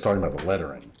was that just talking about the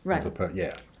lettering? Right.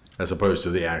 Yeah, as opposed to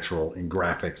the actual in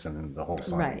graphics and then the whole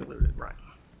sign Right. included, right?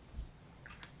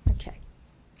 Okay.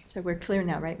 So we're clear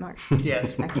now, right, Mark?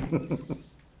 Yes. Okay.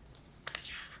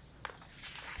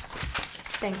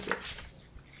 Thank you.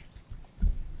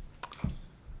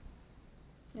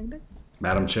 Anybody?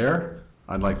 Madam Chair,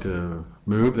 I'd like to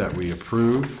move that we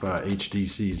approve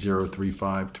HDC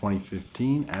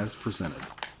 035-2015 as presented.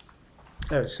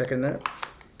 I would second that.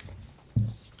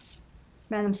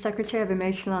 Madam Secretary, I have a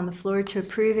motion on the floor to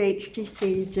approve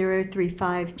HDC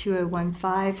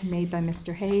 035-2015, made by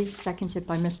Mr. Hayes, seconded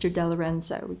by Mr. De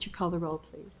Lorenzo. Would you call the roll,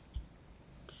 please?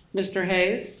 Mr.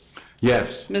 Hayes?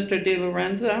 Yes. Mr. Di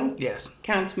Lorenzo? Yes.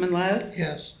 Councilman Les?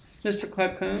 Yes. Mr.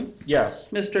 Clapcoon? Yes.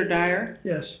 Mr. Dyer?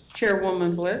 Yes.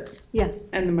 Chairwoman Blitz? Yes,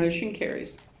 And the motion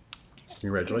carries.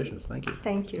 Congratulations, thank you.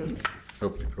 thank you.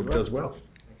 Hope it does well.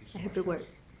 I hope it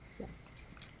works. Yes.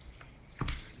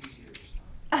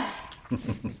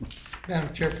 Madam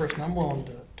Chairperson, I'm willing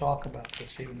to talk about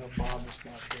this even though Bob is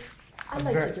not here. I'd I'm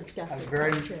like very- to discuss I'm it.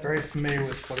 very, too. very familiar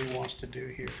with what he wants to do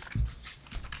here.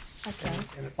 Okay.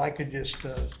 And if I could just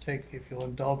if you'll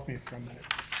indulge me for a minute.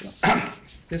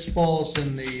 This falls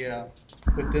in the,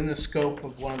 within the scope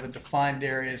of one of the defined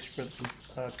areas for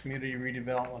the Community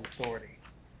Redevelopment Authority.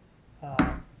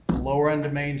 The lower end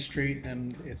of Main Street,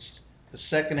 and the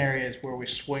second area is where we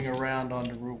swing around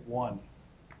onto Route 1.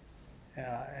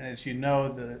 And as you know,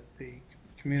 the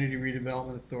Community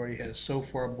Redevelopment Authority has so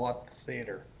far bought the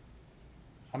theater.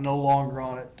 I'm no longer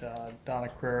on it. Donna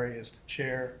Crary is the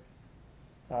chair.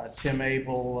 Tim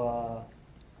Abel,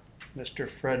 Mr.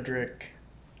 Frederick.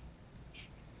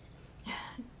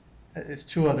 It's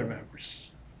 2 other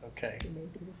members, okay?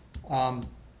 And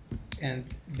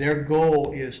their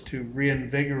goal is to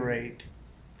reinvigorate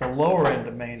the lower end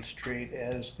of Main Street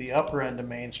as the upper end of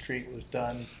Main Street was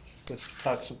done with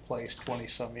Tuxon Place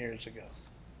 20-some years ago.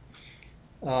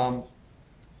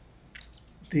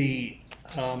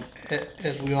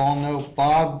 As we all know,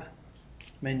 Bob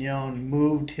Mignon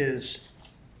moved his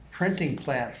printing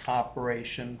plant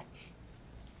operation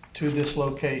to this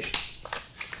location.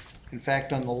 In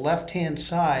fact, on the left-hand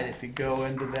side, if you go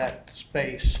into that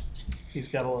space, he's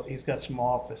got some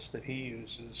office that he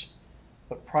uses.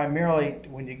 But primarily,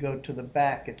 when you go to the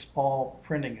back, it's all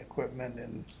printing equipment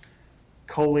and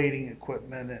collating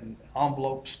equipment and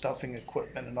envelope stuffing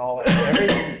equipment and all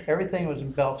that. Everything that was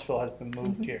in Beltsville has been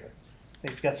moved here.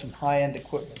 He's got some high-end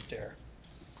equipment there.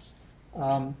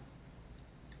 I'm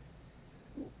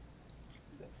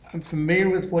familiar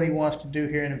with what he wants to do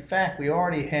here, and in fact, we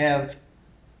already have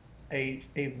a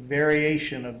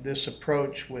variation of this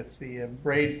approach with the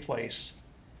Braid Place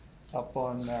up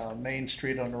on Main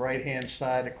Street on the right-hand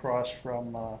side across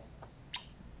from a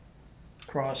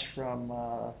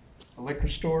liquor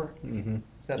store. Mm-hmm. Is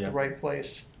that the Yep. right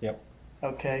place? Yep.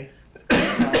 Okay.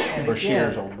 And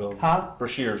Brashear's again- old building. Huh?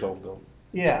 Brashear's old building.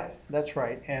 Yeah, that's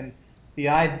right. And the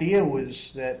idea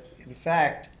was that, in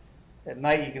fact, at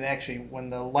night you can actually, when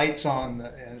the light's on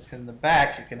in the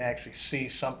back, you can actually see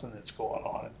something that's going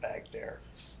on back there.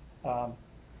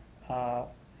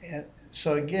 And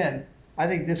so again, I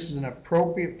think this is an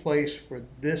appropriate place for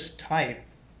this type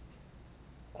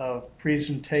of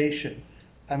presentation.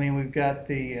 I mean, we've got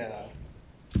the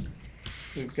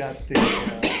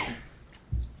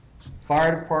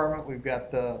fire department, we've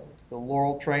got the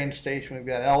Laurel train station, we've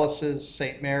got Ellis's,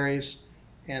 St. Mary's,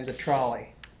 and the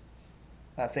trolley.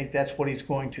 I think that's what he's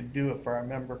going to do, if I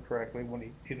remember correctly, when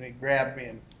he grabbed me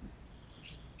and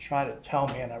tried to tell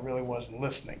me, and I really wasn't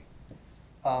listening.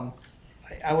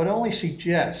 I would only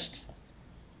suggest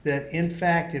that, in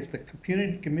fact, if the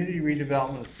Community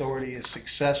Redevelopment Authority is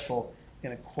successful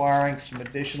in acquiring some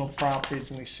additional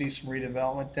properties and we see some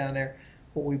redevelopment down there,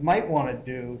 what we might want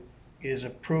to do is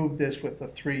approve this with a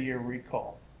 3-year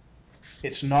recall.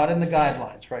 It's not in the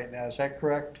guidelines right now, is that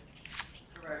correct?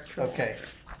 Correct. Okay,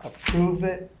 approve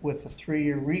it with a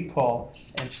 3-year recall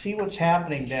and see what's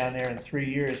happening down there in 3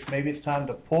 years. Maybe it's time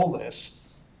to pull this.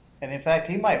 And in fact,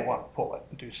 he might want to pull it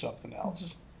and do something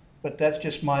else. But that's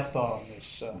just my thought on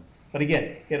this. But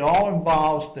again, it all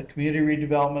involves the Community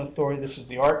Redevelopment Authority. This is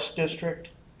the Arts District.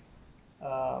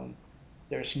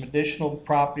 There's some additional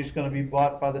properties going to be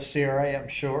bought by the CRA, I'm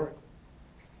sure.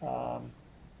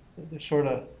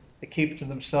 They keep to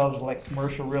themselves like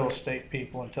commercial real estate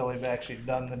people until they've actually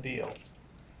done the deal.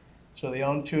 So they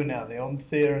own 2 now. They own the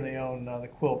theater and they own the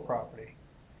Quill property.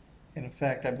 And in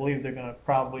fact, I believe they're going to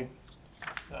probably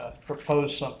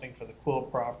propose something for the Quill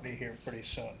property here pretty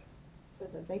soon. For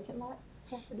the vacant lot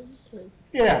properties?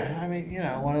 Yeah, I mean,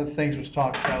 one of the things was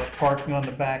talked about was parking on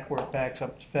the back where it backs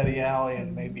up to Fetty Alley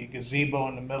and maybe a gazebo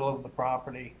in the middle of the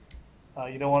property.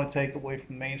 You don't want to take it away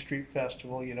from Main Street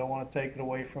Festival. You don't want to take it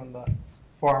away from the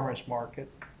farmer's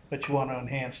market, but you want to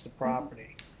enhance the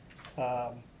property.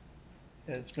 As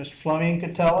Mr. Fleming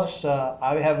could tell us,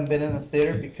 I haven't been in the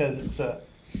theater because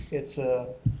it's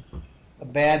a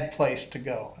bad place to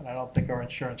go, and I don't think our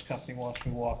insurance company wants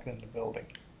me walking in the building.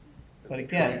 But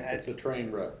again, it's a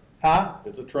train wreck. Huh?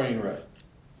 It's a train wreck.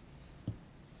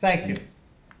 Thank you.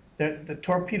 The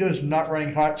torpedoes are not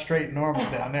running hot, straight, normal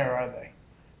down there, are they?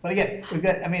 But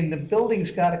again, the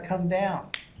building's got to come down.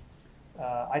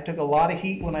 I took a lot of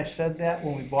heat when I said that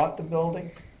when we bought the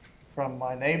building from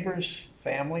my neighbors,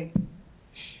 family.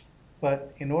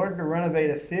 But in order to renovate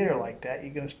a theater like that,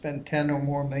 you're going to spend $10 or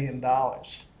more million.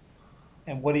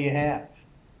 And what do you have?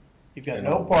 You've got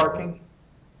no parking.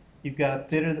 You've got a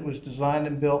theater that was designed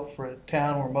and built for a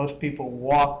town where most people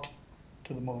walked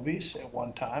to the movies at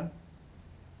one time,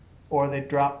 or they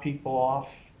dropped people off.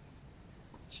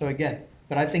 So again,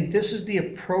 but I think this is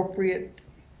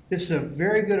this is a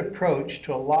very good approach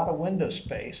to a lot of window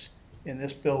space in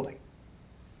this building,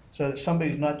 so that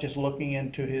somebody's not just looking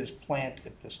into his plant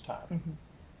at this time.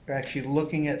 They're actually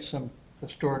looking at some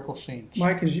historical scenes.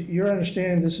 Mike, is your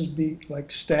understanding this would be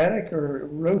like static or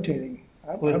rotating?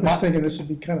 I was thinking this would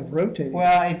be kind of rotating.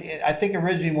 Well, I think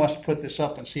originally he wants to put this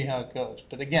up and see how it goes.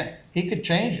 But again, he could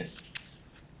change it.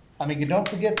 I mean, you don't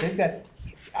forget, they've got,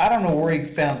 I don't know where he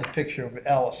found the picture of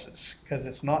Ellis's, because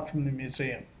it's not from the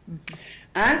museum.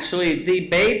 Actually, the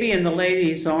baby in the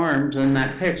lady's arms in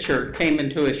that picture came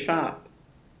into his shop.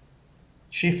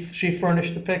 She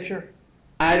furnished the picture?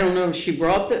 I don't know if she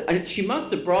she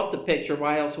must have brought the picture.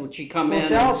 Why else would she come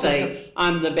in and say,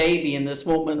 I'm the baby in this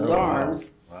woman's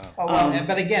arms? Wow. Oh, well,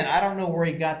 but again, I don't know where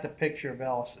he got the picture of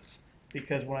Ellis's,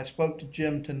 because when I spoke to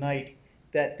Jim tonight,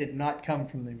 that did not come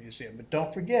from the museum. But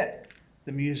don't forget,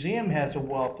 the museum has a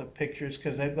wealth of pictures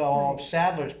because they've got all of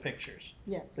Sadler's pictures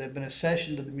that have been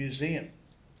accessioned to the museum.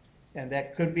 And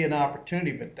that could be an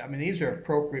opportunity, but I mean, these are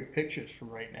appropriate pictures for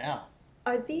right now.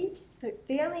 Are these,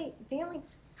 the only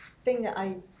thing that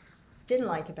I didn't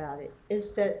like about it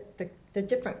is that the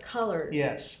different color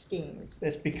schemes.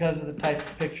 It's because of the type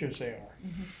of pictures they are.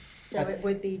 So it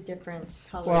would be different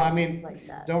colors Well, I mean, like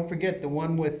that. don't forget the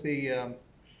one with the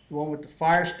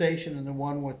fire station and the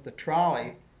one with the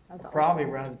trolley are probably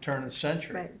around the turn of the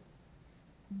century. Right.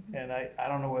 And I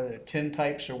don't know whether they're tin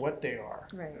types or what they are.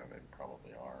 Right. They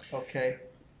probably are. Okay.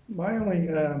 My only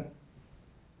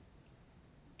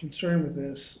concern with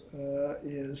this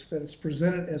is that it's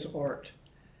presented as art,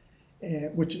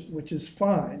 and which is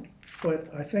fine, but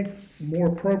I think more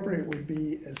appropriate would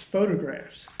be as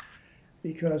photographs,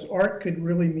 because art could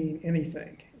really mean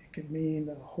anything. It could mean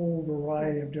a whole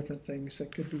variety of different things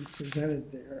that could be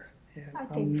presented there. And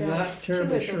I'm not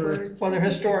terribly sure. Well, they're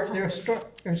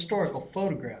historical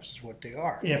photographs is what they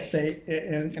are. If they,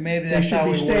 and maybe they that's should how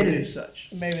be we stated word it. as such.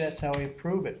 Maybe that's how we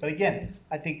approve it. But again,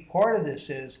 I think part of this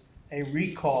is a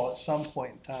recall at some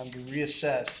point in time to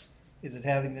reassess, is it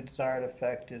having the desired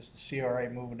effect? Is the CRA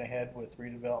moving ahead with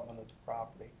redevelopment of the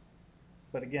property?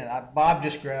 But again, Bob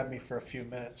just grabbed me for a few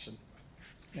minutes, and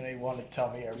You know, he wanted to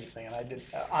tell me everything, and I did,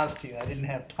 honestly, I didn't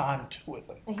have time to with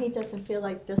him. And he doesn't feel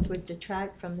like this would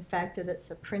detract from the fact that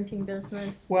it's a printing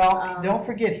business? Well, don't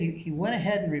forget, he went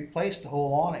ahead and replaced the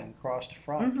whole awning across the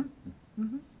front.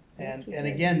 Yes, he And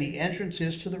did. again, the entrance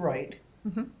is to the right.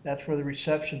 Mhm. That's where the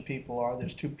reception people are.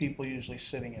 There's 2 people usually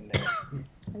sitting in there.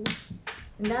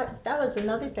 And that was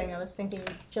another thing I was thinking,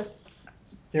 just,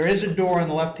 There is a door on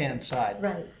the left-hand side.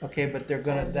 right, Okay, but they're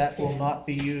gonna, that will not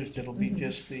be used. It'll be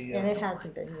just the and it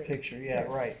hasn't been used. picture. Yeah,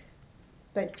 right.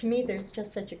 But to me, there's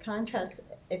just such a contrast.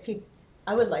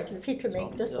 I would like it if he could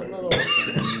make this a little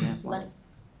less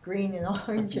green and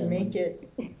orange and make it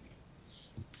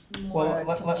more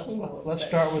Well, continual. let's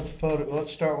start with the photo, let's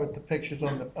start with the pictures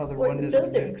on the other Well, the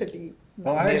windows. building could be.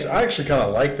 Well, I actually kind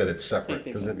of like that it's separate,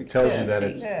 because it tells you that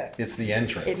it's the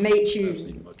entrance. It makes you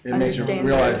It makes you understand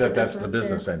realize there's a that that's the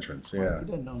business business there. entrance, yeah. He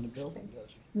doesn't own the building, does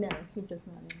he? No, he does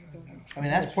not own the building. I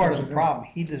mean, that's part of the problem.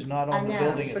 He does not I own the know,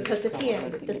 building. at because this if he time.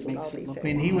 owned it, this would all be I fixed.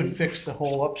 mean, he would fix the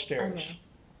whole I upstairs.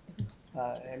 know.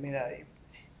 I mean,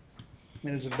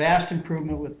 there's a vast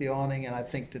improvement with the awning, and I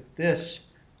think that this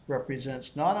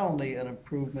represents not only an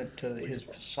improvement to his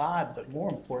facade, but more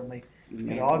importantly,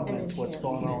 it augments what's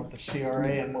going on with the CRA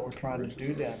and what we're trying to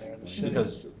do down there in the city.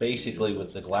 Because basically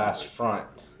with the glass front,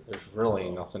 there's really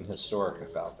nothing historic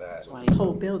about that. The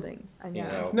whole building, I You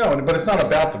know. know? No, but it's not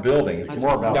about the building, it's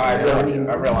more about. No, I the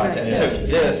area. I realize that. Yeah. So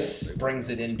this brings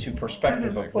it into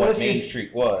perspective of Well, what this Main is-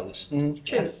 Street was.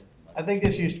 True. I think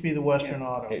this used to be the Western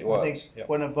Auto. It I was, think yeah.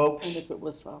 when Vokes, Mr.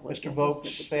 Mr.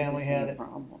 Vokes' family had it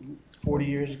 40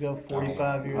 years ago,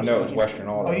 45 years ago. I know it was Western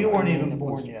Auto. Oh, you weren't even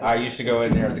born yet. I used to go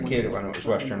in there as a kid when it was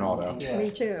Western Auto. Yeah. Me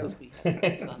too.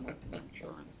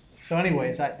 So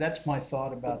anyways, that's my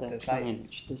thought about this.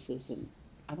 This isn't,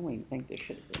 I don't even think there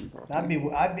should have been brought. Let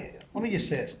me just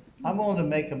say this, I'm willing to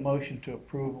make a motion to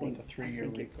approve with a 3-year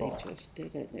recall.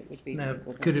 Now,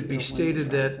 could it be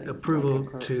stated that approval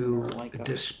to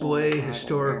display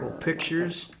historical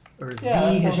pictures, or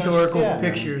Yeah, the that's what historical yeah.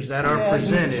 pictures that Yeah, are as we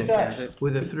presented discussed.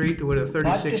 with a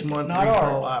 36-month not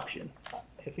recall ours. option?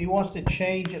 If he wants to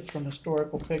change it from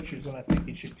historical pictures, then I think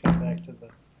he should come back to the,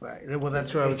 Right, well,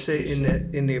 that's what I would say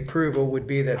in the approval would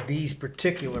be that these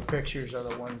particular pictures are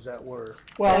the ones that were.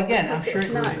 well, again, I'm Because sure.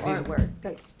 it's not artwork,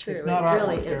 that's true. It's not It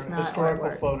really artwork, is they're not historical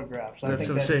artwork. photographs. I That's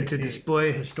think what I'm saying, to the key.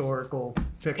 display historical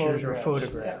pictures or Photographs.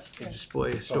 photographs, to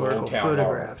display historical Town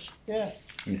photographs Yeah,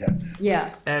 Yeah,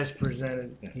 as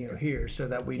presented, here, so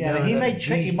that we yeah, know and he that may, it's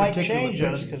he these might particular change those,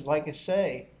 pictures. because like I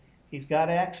say, he's got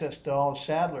access to all of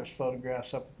Sadler's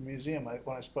photographs up at the museum.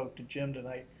 When I spoke to Jim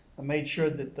tonight, I made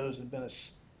sure that those have been,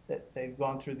 that they've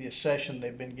gone through the accession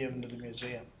they've been given to the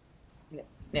museum.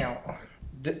 Now,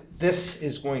 this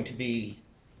is going to be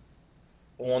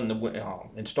on the,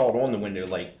 installed on the window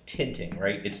like tinting,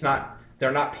 right? It's not,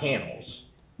 they're not panels.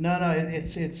 No,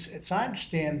 it's, I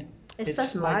understand. it it's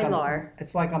says like a- Mylar.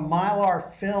 It's like a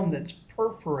Mylar film that's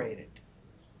perforated,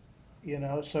 you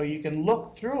know, so you can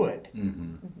look through it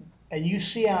and you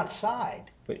see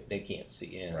outside. But they can't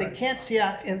see in. They can't see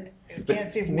out,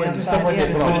 can't see from the Well, it's just outside. stuff like they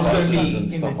in. put on It's gonna buses be-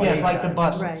 and stuff Yeah, like it's like the that.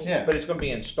 buses. Right. Yeah. But it's gonna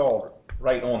be installed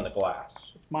right on the glass.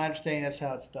 My understanding, that's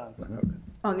how it's done.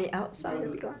 On the outside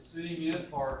of the glass. Sitting in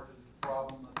part is the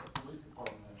problem that the police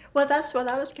department has. Well, that's what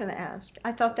I was gonna ask.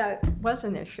 I thought that was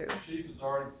an issue. The chief has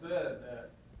already said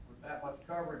that with that much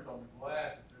coverage on the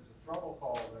glass, if there's a trouble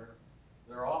call there,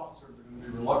 their officers are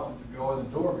gonna be reluctant to go in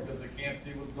the door because they can't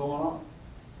see what's going on.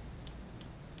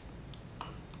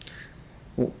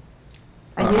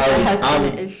 I knew that has been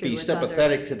an I'll issue be with other-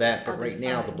 sympathetic to that, but other right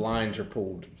now the signs. blinds are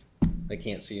pulled. They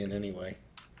can't see in anyway.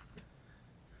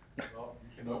 Well,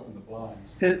 you can open the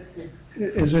blinds.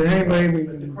 Is there any way we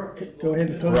can go ahead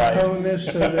and postpone this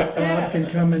so that Bob can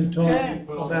come and talk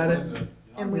Put on about the it? window.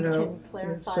 And we You know, can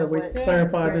clarify so we what.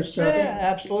 clarify where this it stuff. should Yeah, be.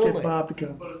 absolutely. Get Bob to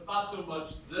come. But it's not so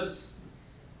much this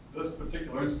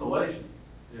particular installation.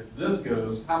 If this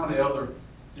goes, how many other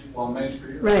people on Main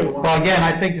Street? are Right. going- Well, again,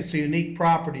 I think it's a unique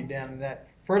property down in that,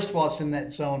 first of all, it's in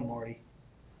that zone, Marty.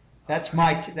 That's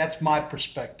my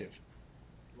perspective.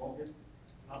 You won't get-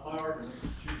 Not my argument, it's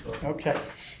the chief's argument. Okay.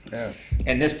 Yeah.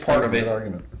 And this part of That's a it good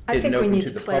argument. I isn't think we open need to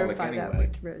to the public clarify that anyway.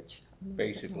 with Rich.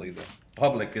 Basically, the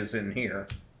public is in here,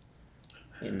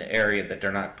 in the area that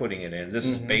they're not putting it in. This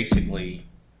is basically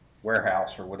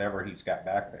warehouse or whatever he's got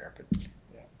back there, but.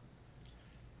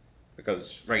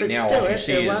 Because right But now, still, all you if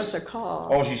see there was is, a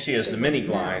call, all you see is they the mini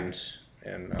wouldn't know. blinds,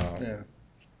 and, Yeah.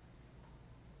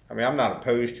 I mean, I'm not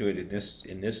opposed to it in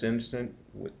this instant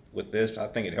with this. I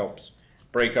think it helps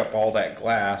break up all that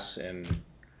glass, and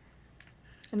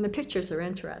And the pictures are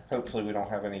interesting. hopefully we don't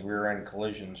have any rear end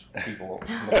collisions with people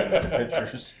looking at the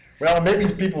pictures. Well,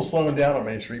 maybe people slowing down on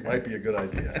Main Street might be a good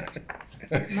idea.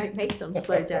 Might make them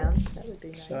slow down, that would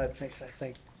be nice. So I think the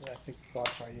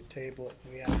thoughts are you table it,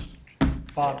 we ask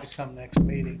Bob to come next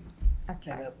meeting.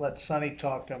 Okay, And let Sonny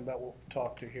talk to him about what we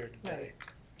talked to here today.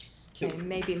 okay,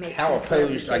 maybe make How some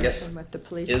opposed, I guess, clarification with the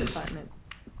police is- department.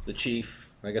 The chief,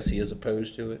 I guess he is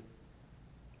opposed to it.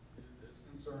 His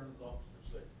concern is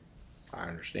officer safety. I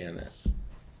understand that.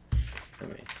 I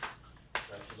mean,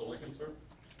 That's his only concern.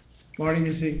 Marty,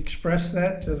 has he expressed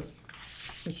that to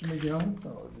Mr. McGowan?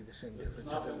 Oh, it'd be the same difference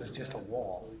if it was just a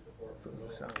wall. If it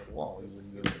was a solid wall, you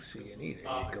wouldn't be able to see it either.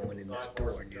 You're going in this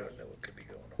door and you don't know what could be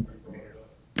going on over here.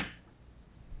 The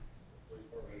police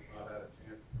department has not had a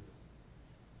chance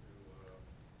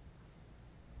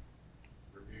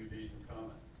to review these and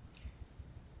comment.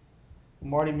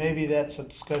 Marty, maybe that's a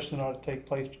discussion that ought to take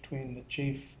place between the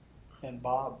chief and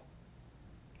Bob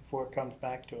before it comes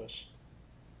back to us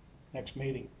next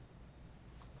meeting.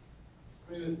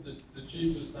 I mean, the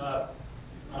chief is not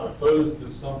opposed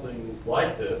to something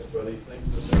like this, but he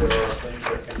thinks that there are things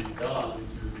that can be done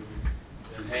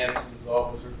to enhance his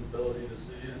officer's ability to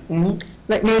see it.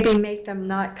 Like maybe make them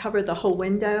not cover the whole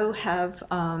window, have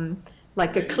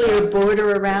like a clear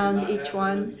border around each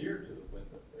one. Adhere to the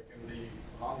window. It can be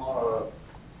hung on a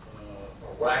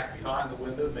rack behind the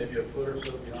window, maybe a foot or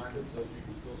so behind it, so that you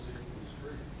can still see it from the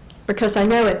street. Because I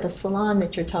know at the salon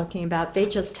that you're talking about, they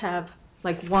just have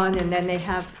like one, and then they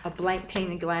have a blank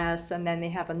pane of glass, and then they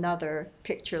have another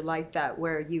picture like that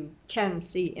where you can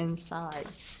see inside.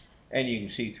 and you can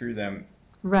see through them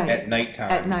Right. at nighttime.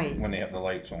 At night. When they have the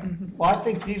lights on. Well, I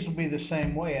think these will be the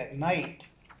same way at night.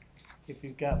 If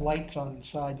you've got lights on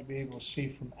inside, you'll be able to see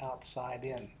from outside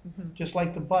in. Just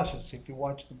like the buses, if you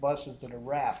watch the buses that are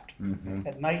wrapped,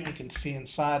 at night you can see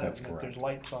inside of them if there's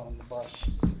lights on in the bus.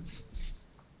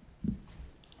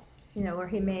 You know, or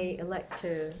he may elect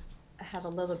to have a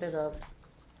little bit of,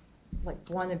 like,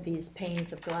 one of these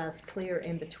panes of glass clear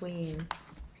in between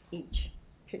each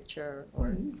picture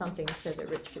or something so that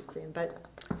Rich could see them. But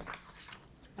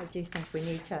I do think we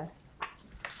need to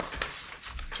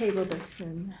table this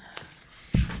and.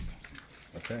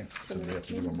 Okay, so we have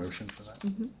to do a motion for that?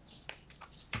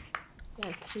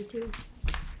 Yes, we do.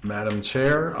 Madam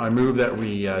Chair, I move that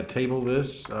we table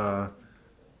this,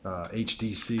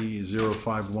 HDC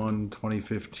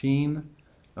 051-2015,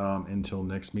 until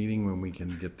next meeting when we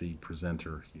can get the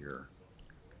presenter here.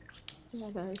 Do you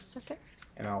have a second?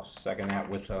 And I'll second that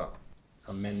with a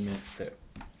amendment that,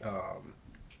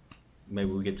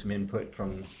 maybe we get some input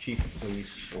from chief of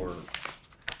police or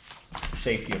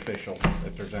safety official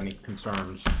if there's any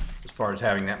concerns as far as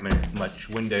having that much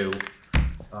window,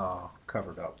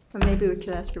 covered up. Or maybe we could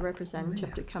ask a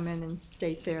representative to come in and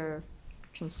state their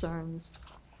concerns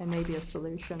and maybe a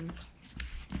solution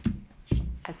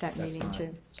at that That's meeting my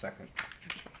too. second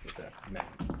with that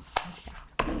amendment.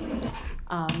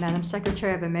 Madam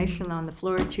Secretary, I have a motion on the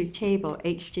floor to table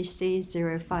HDC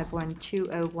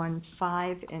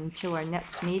 0512015 until our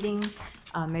next meeting.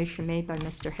 Motion made by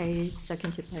Mr. Hayes,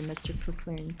 seconded by Mr.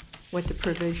 Cookloon, with the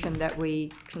provision that we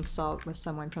consult with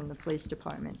someone from the police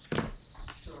department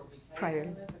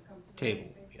prior. Table,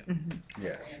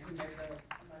 Yeah.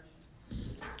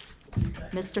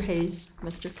 Mr. Hayes,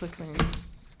 Mr. Cookloon.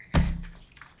 At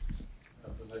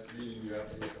the next meeting, you have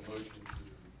to make a motion to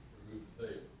remove the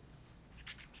table.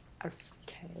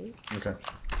 Okay, Okay.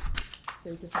 so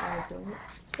the fire doing it.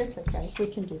 It's okay, we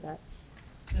can do that.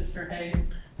 Mr. Hayes?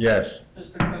 Yes.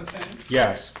 Mr. Cookman?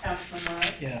 Yes. Councilman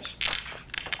Rice? Yes.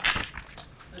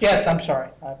 Yes, I'm sorry.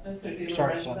 Mr. Di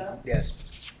Sorry, Lorenzo? son.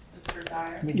 Yes. Mr.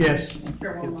 Dyer? Yes.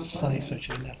 Chairwoman It's Sunny, so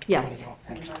she didn't have to. Yes. put it off.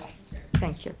 And motion carries.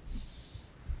 Thank you.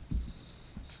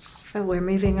 Oh, we're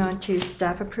moving on to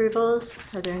staff approvals.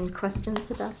 Are there any questions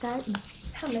about that?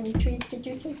 How many trees did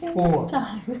you take in 4. this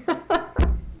time?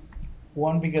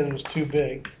 One because it was too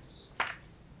big,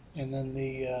 and then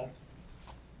it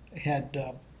had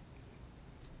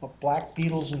black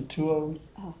beetles in 2 of them,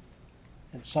 Oh.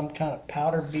 and some kind of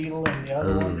powder beetle in the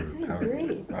other one. Oh,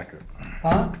 great.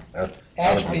 Huh?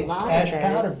 Ash A lot of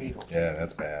powder those. beetle. Yeah,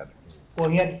 that's bad. Well,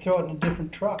 he had to throw it in a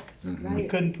different truck. Mhm. He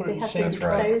couldn't put it in the They same have to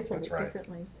truck. dispose of That's it right.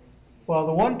 differently. Well,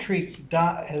 the one tree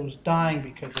was dying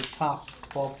because they topped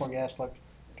Baltimore Gas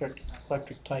Electric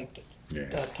typed it.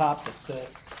 Yeah. Topped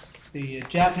it. The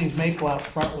Japanese maple out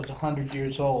front was 100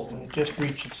 years old, and it just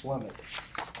reached its limit.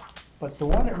 But the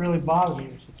one that really bothered me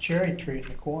was the cherry tree in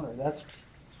the corner. That's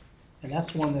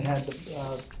the one that had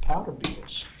the powder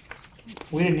beetles.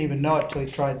 We didn't even know it till he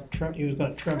tried to trim. He was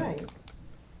going to trim it. Right.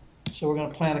 So we're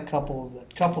going to plant a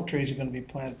couple trees are going to be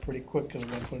planted pretty quick because we're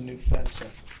going to put a new fence in.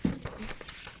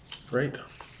 Great.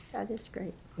 That is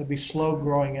great. They'll be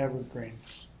slow-growing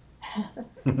evergreens,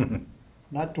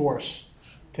 not dwarfs.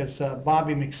 Because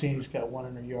Bobby McSeeney's got one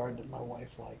in her yard that my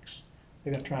wife likes.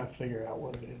 They're gonna try and figure out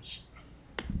what it is.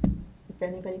 If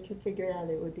anybody could figure it out,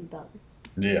 it would be Bobby.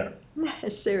 Yeah.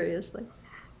 Seriously.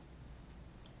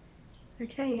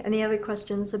 Okay, any other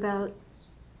questions about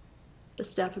the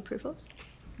staff approvals?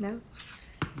 No?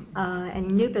 Any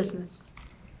new business?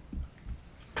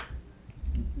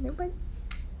 Nobody?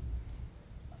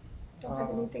 Don't have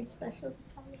anything special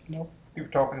to tell us? Nope. You were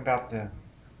talking about the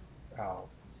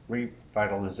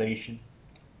revitalization.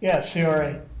 Yeah,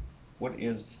 CRA, What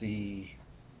is the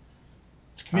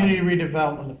it's Community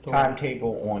Redevelopment Authority.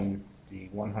 timetable on the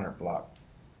 100 block,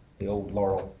 the old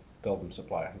Laurel Building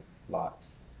Supply lot,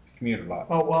 commuter lot?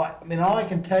 Oh, well, I mean, all I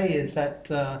can tell you is that,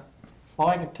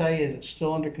 it's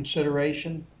still under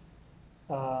consideration.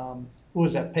 Who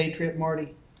was that, Patriot,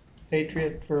 Marty?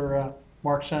 Patriot for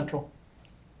Mark Central?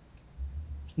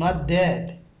 It's not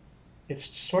dead.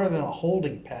 It's sort of in a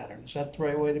holding pattern. Is that the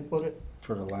right way to put it?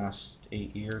 For the last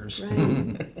 8 years.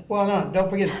 Right. Well, no, don't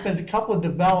forget, it's been a couple of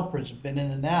developers have been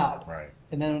in and out. Right.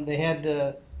 And then they had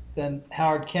then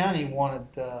Howard County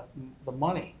wanted the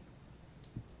money.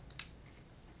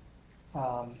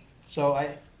 So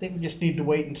I think we just need to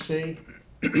wait and see.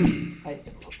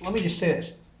 Let me just say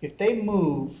this, if they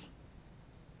move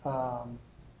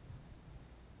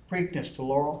Preakness to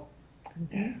Laurel,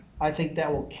 I think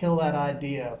that will kill that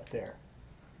idea up there.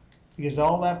 Because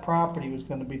all that property was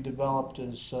gonna be developed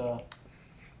as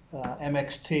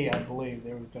MXT, I believe.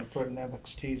 They were gonna put an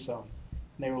MXT zone.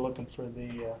 And they were looking for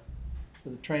the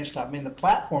train stop. I mean, the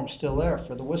platform's still there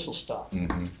for the whistle stop.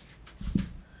 Mm-hmm.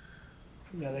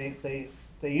 You know, they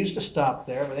used to stop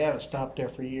there, but they haven't stopped there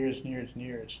for years and years and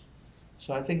years.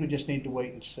 So I think we just need to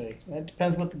wait and see. And it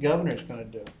depends what the governor's gonna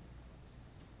do.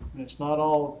 And it's not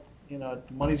all, you know,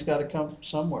 the money's gotta come from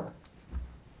somewhere.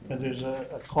 Because there's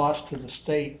a cost to the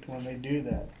state when they do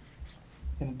that,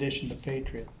 in addition to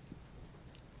Patriot.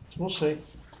 So we'll see.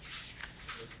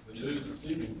 The news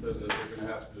this evening said that they're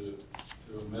gonna have to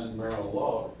amend Maryland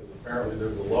law, because apparently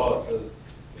there's a law that says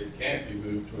it can't be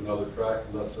moved to another track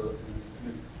unless, in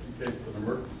case of an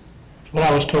emergency. That's what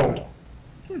I was told.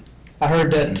 I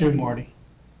heard that too, Marty.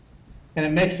 And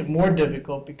it makes it more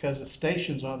difficult because the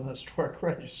station's on the historic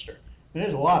register. I mean,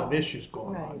 there's a lot of issues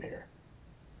going on here.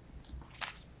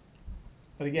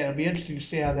 But again, it'll be interesting to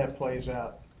see how that plays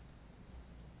out.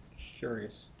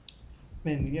 Curious. I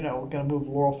mean, you know, we're gonna move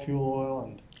Laurel Fuel Oil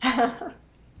and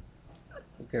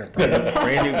Okay,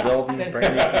 brand new building,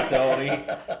 brand new facility.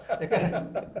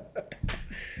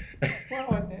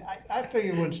 Well, I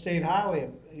figure when State Highway,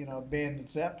 you know,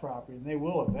 abandons that property, and they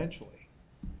will eventually,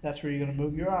 that's where you're gonna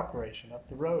move your operation, up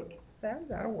the road.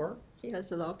 That'll work. He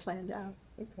has it all planned out.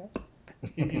 Okay.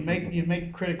 You make the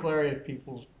critical area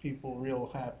people real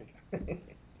happy.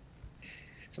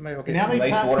 Somebody will And get how some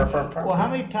many nice ti- waterfront property. Well, how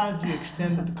many times have you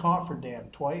extended the coffer dam?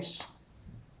 Twice?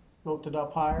 Built it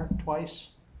up higher? Twice?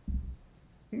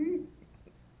 It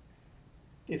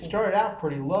started out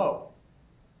pretty low,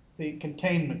 the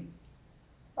containment.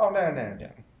 Oh, no.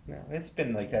 It's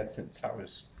been like that since I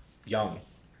was young.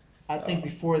 I think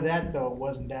before that, though, it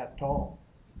wasn't that tall.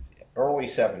 Early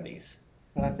 70s.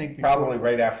 But I think before, Probably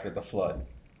right after the flood.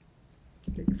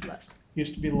 Big flood.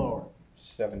 used to be lower.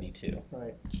 72.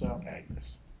 Right, so,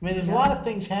 Agnes. I mean, there's a lot of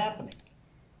things happening.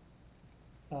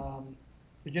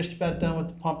 We're just about done with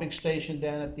the pumping station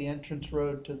down at the entrance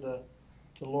road to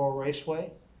Laurel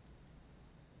Raceway.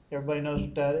 Everybody knows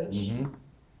what that is? Mm-hmm.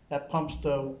 That pumps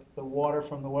the water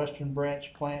from the Western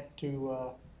Branch plant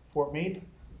to Fort Meade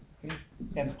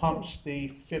and pumps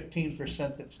the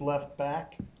 15% that's left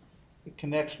back. It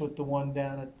connects with the one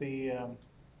down at the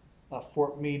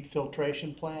Fort Meade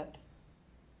filtration plant.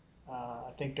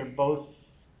 I think they're both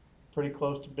pretty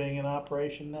close to being in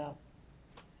operation now.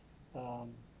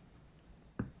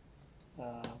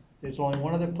 There's only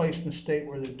one other place in the state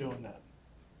where they're doing that.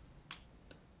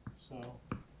 So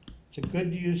it's a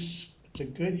good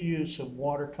use of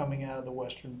water coming out of the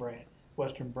Western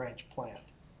Branch plant.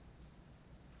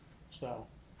 So,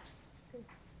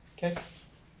 okay.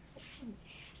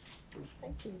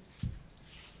 Thank you.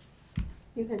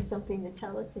 You had something to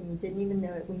tell us and you didn't even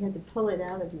know it. We had to pull it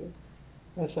out of you.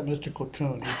 That's Mr.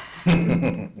 Clacoon. I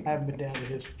haven't been down to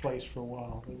his place for a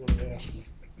while. They would have asked me.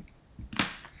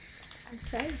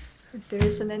 Okay, if there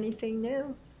isn't anything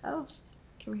new else,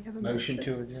 can we have a motion? Motion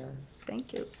to adjourn.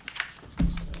 Thank you.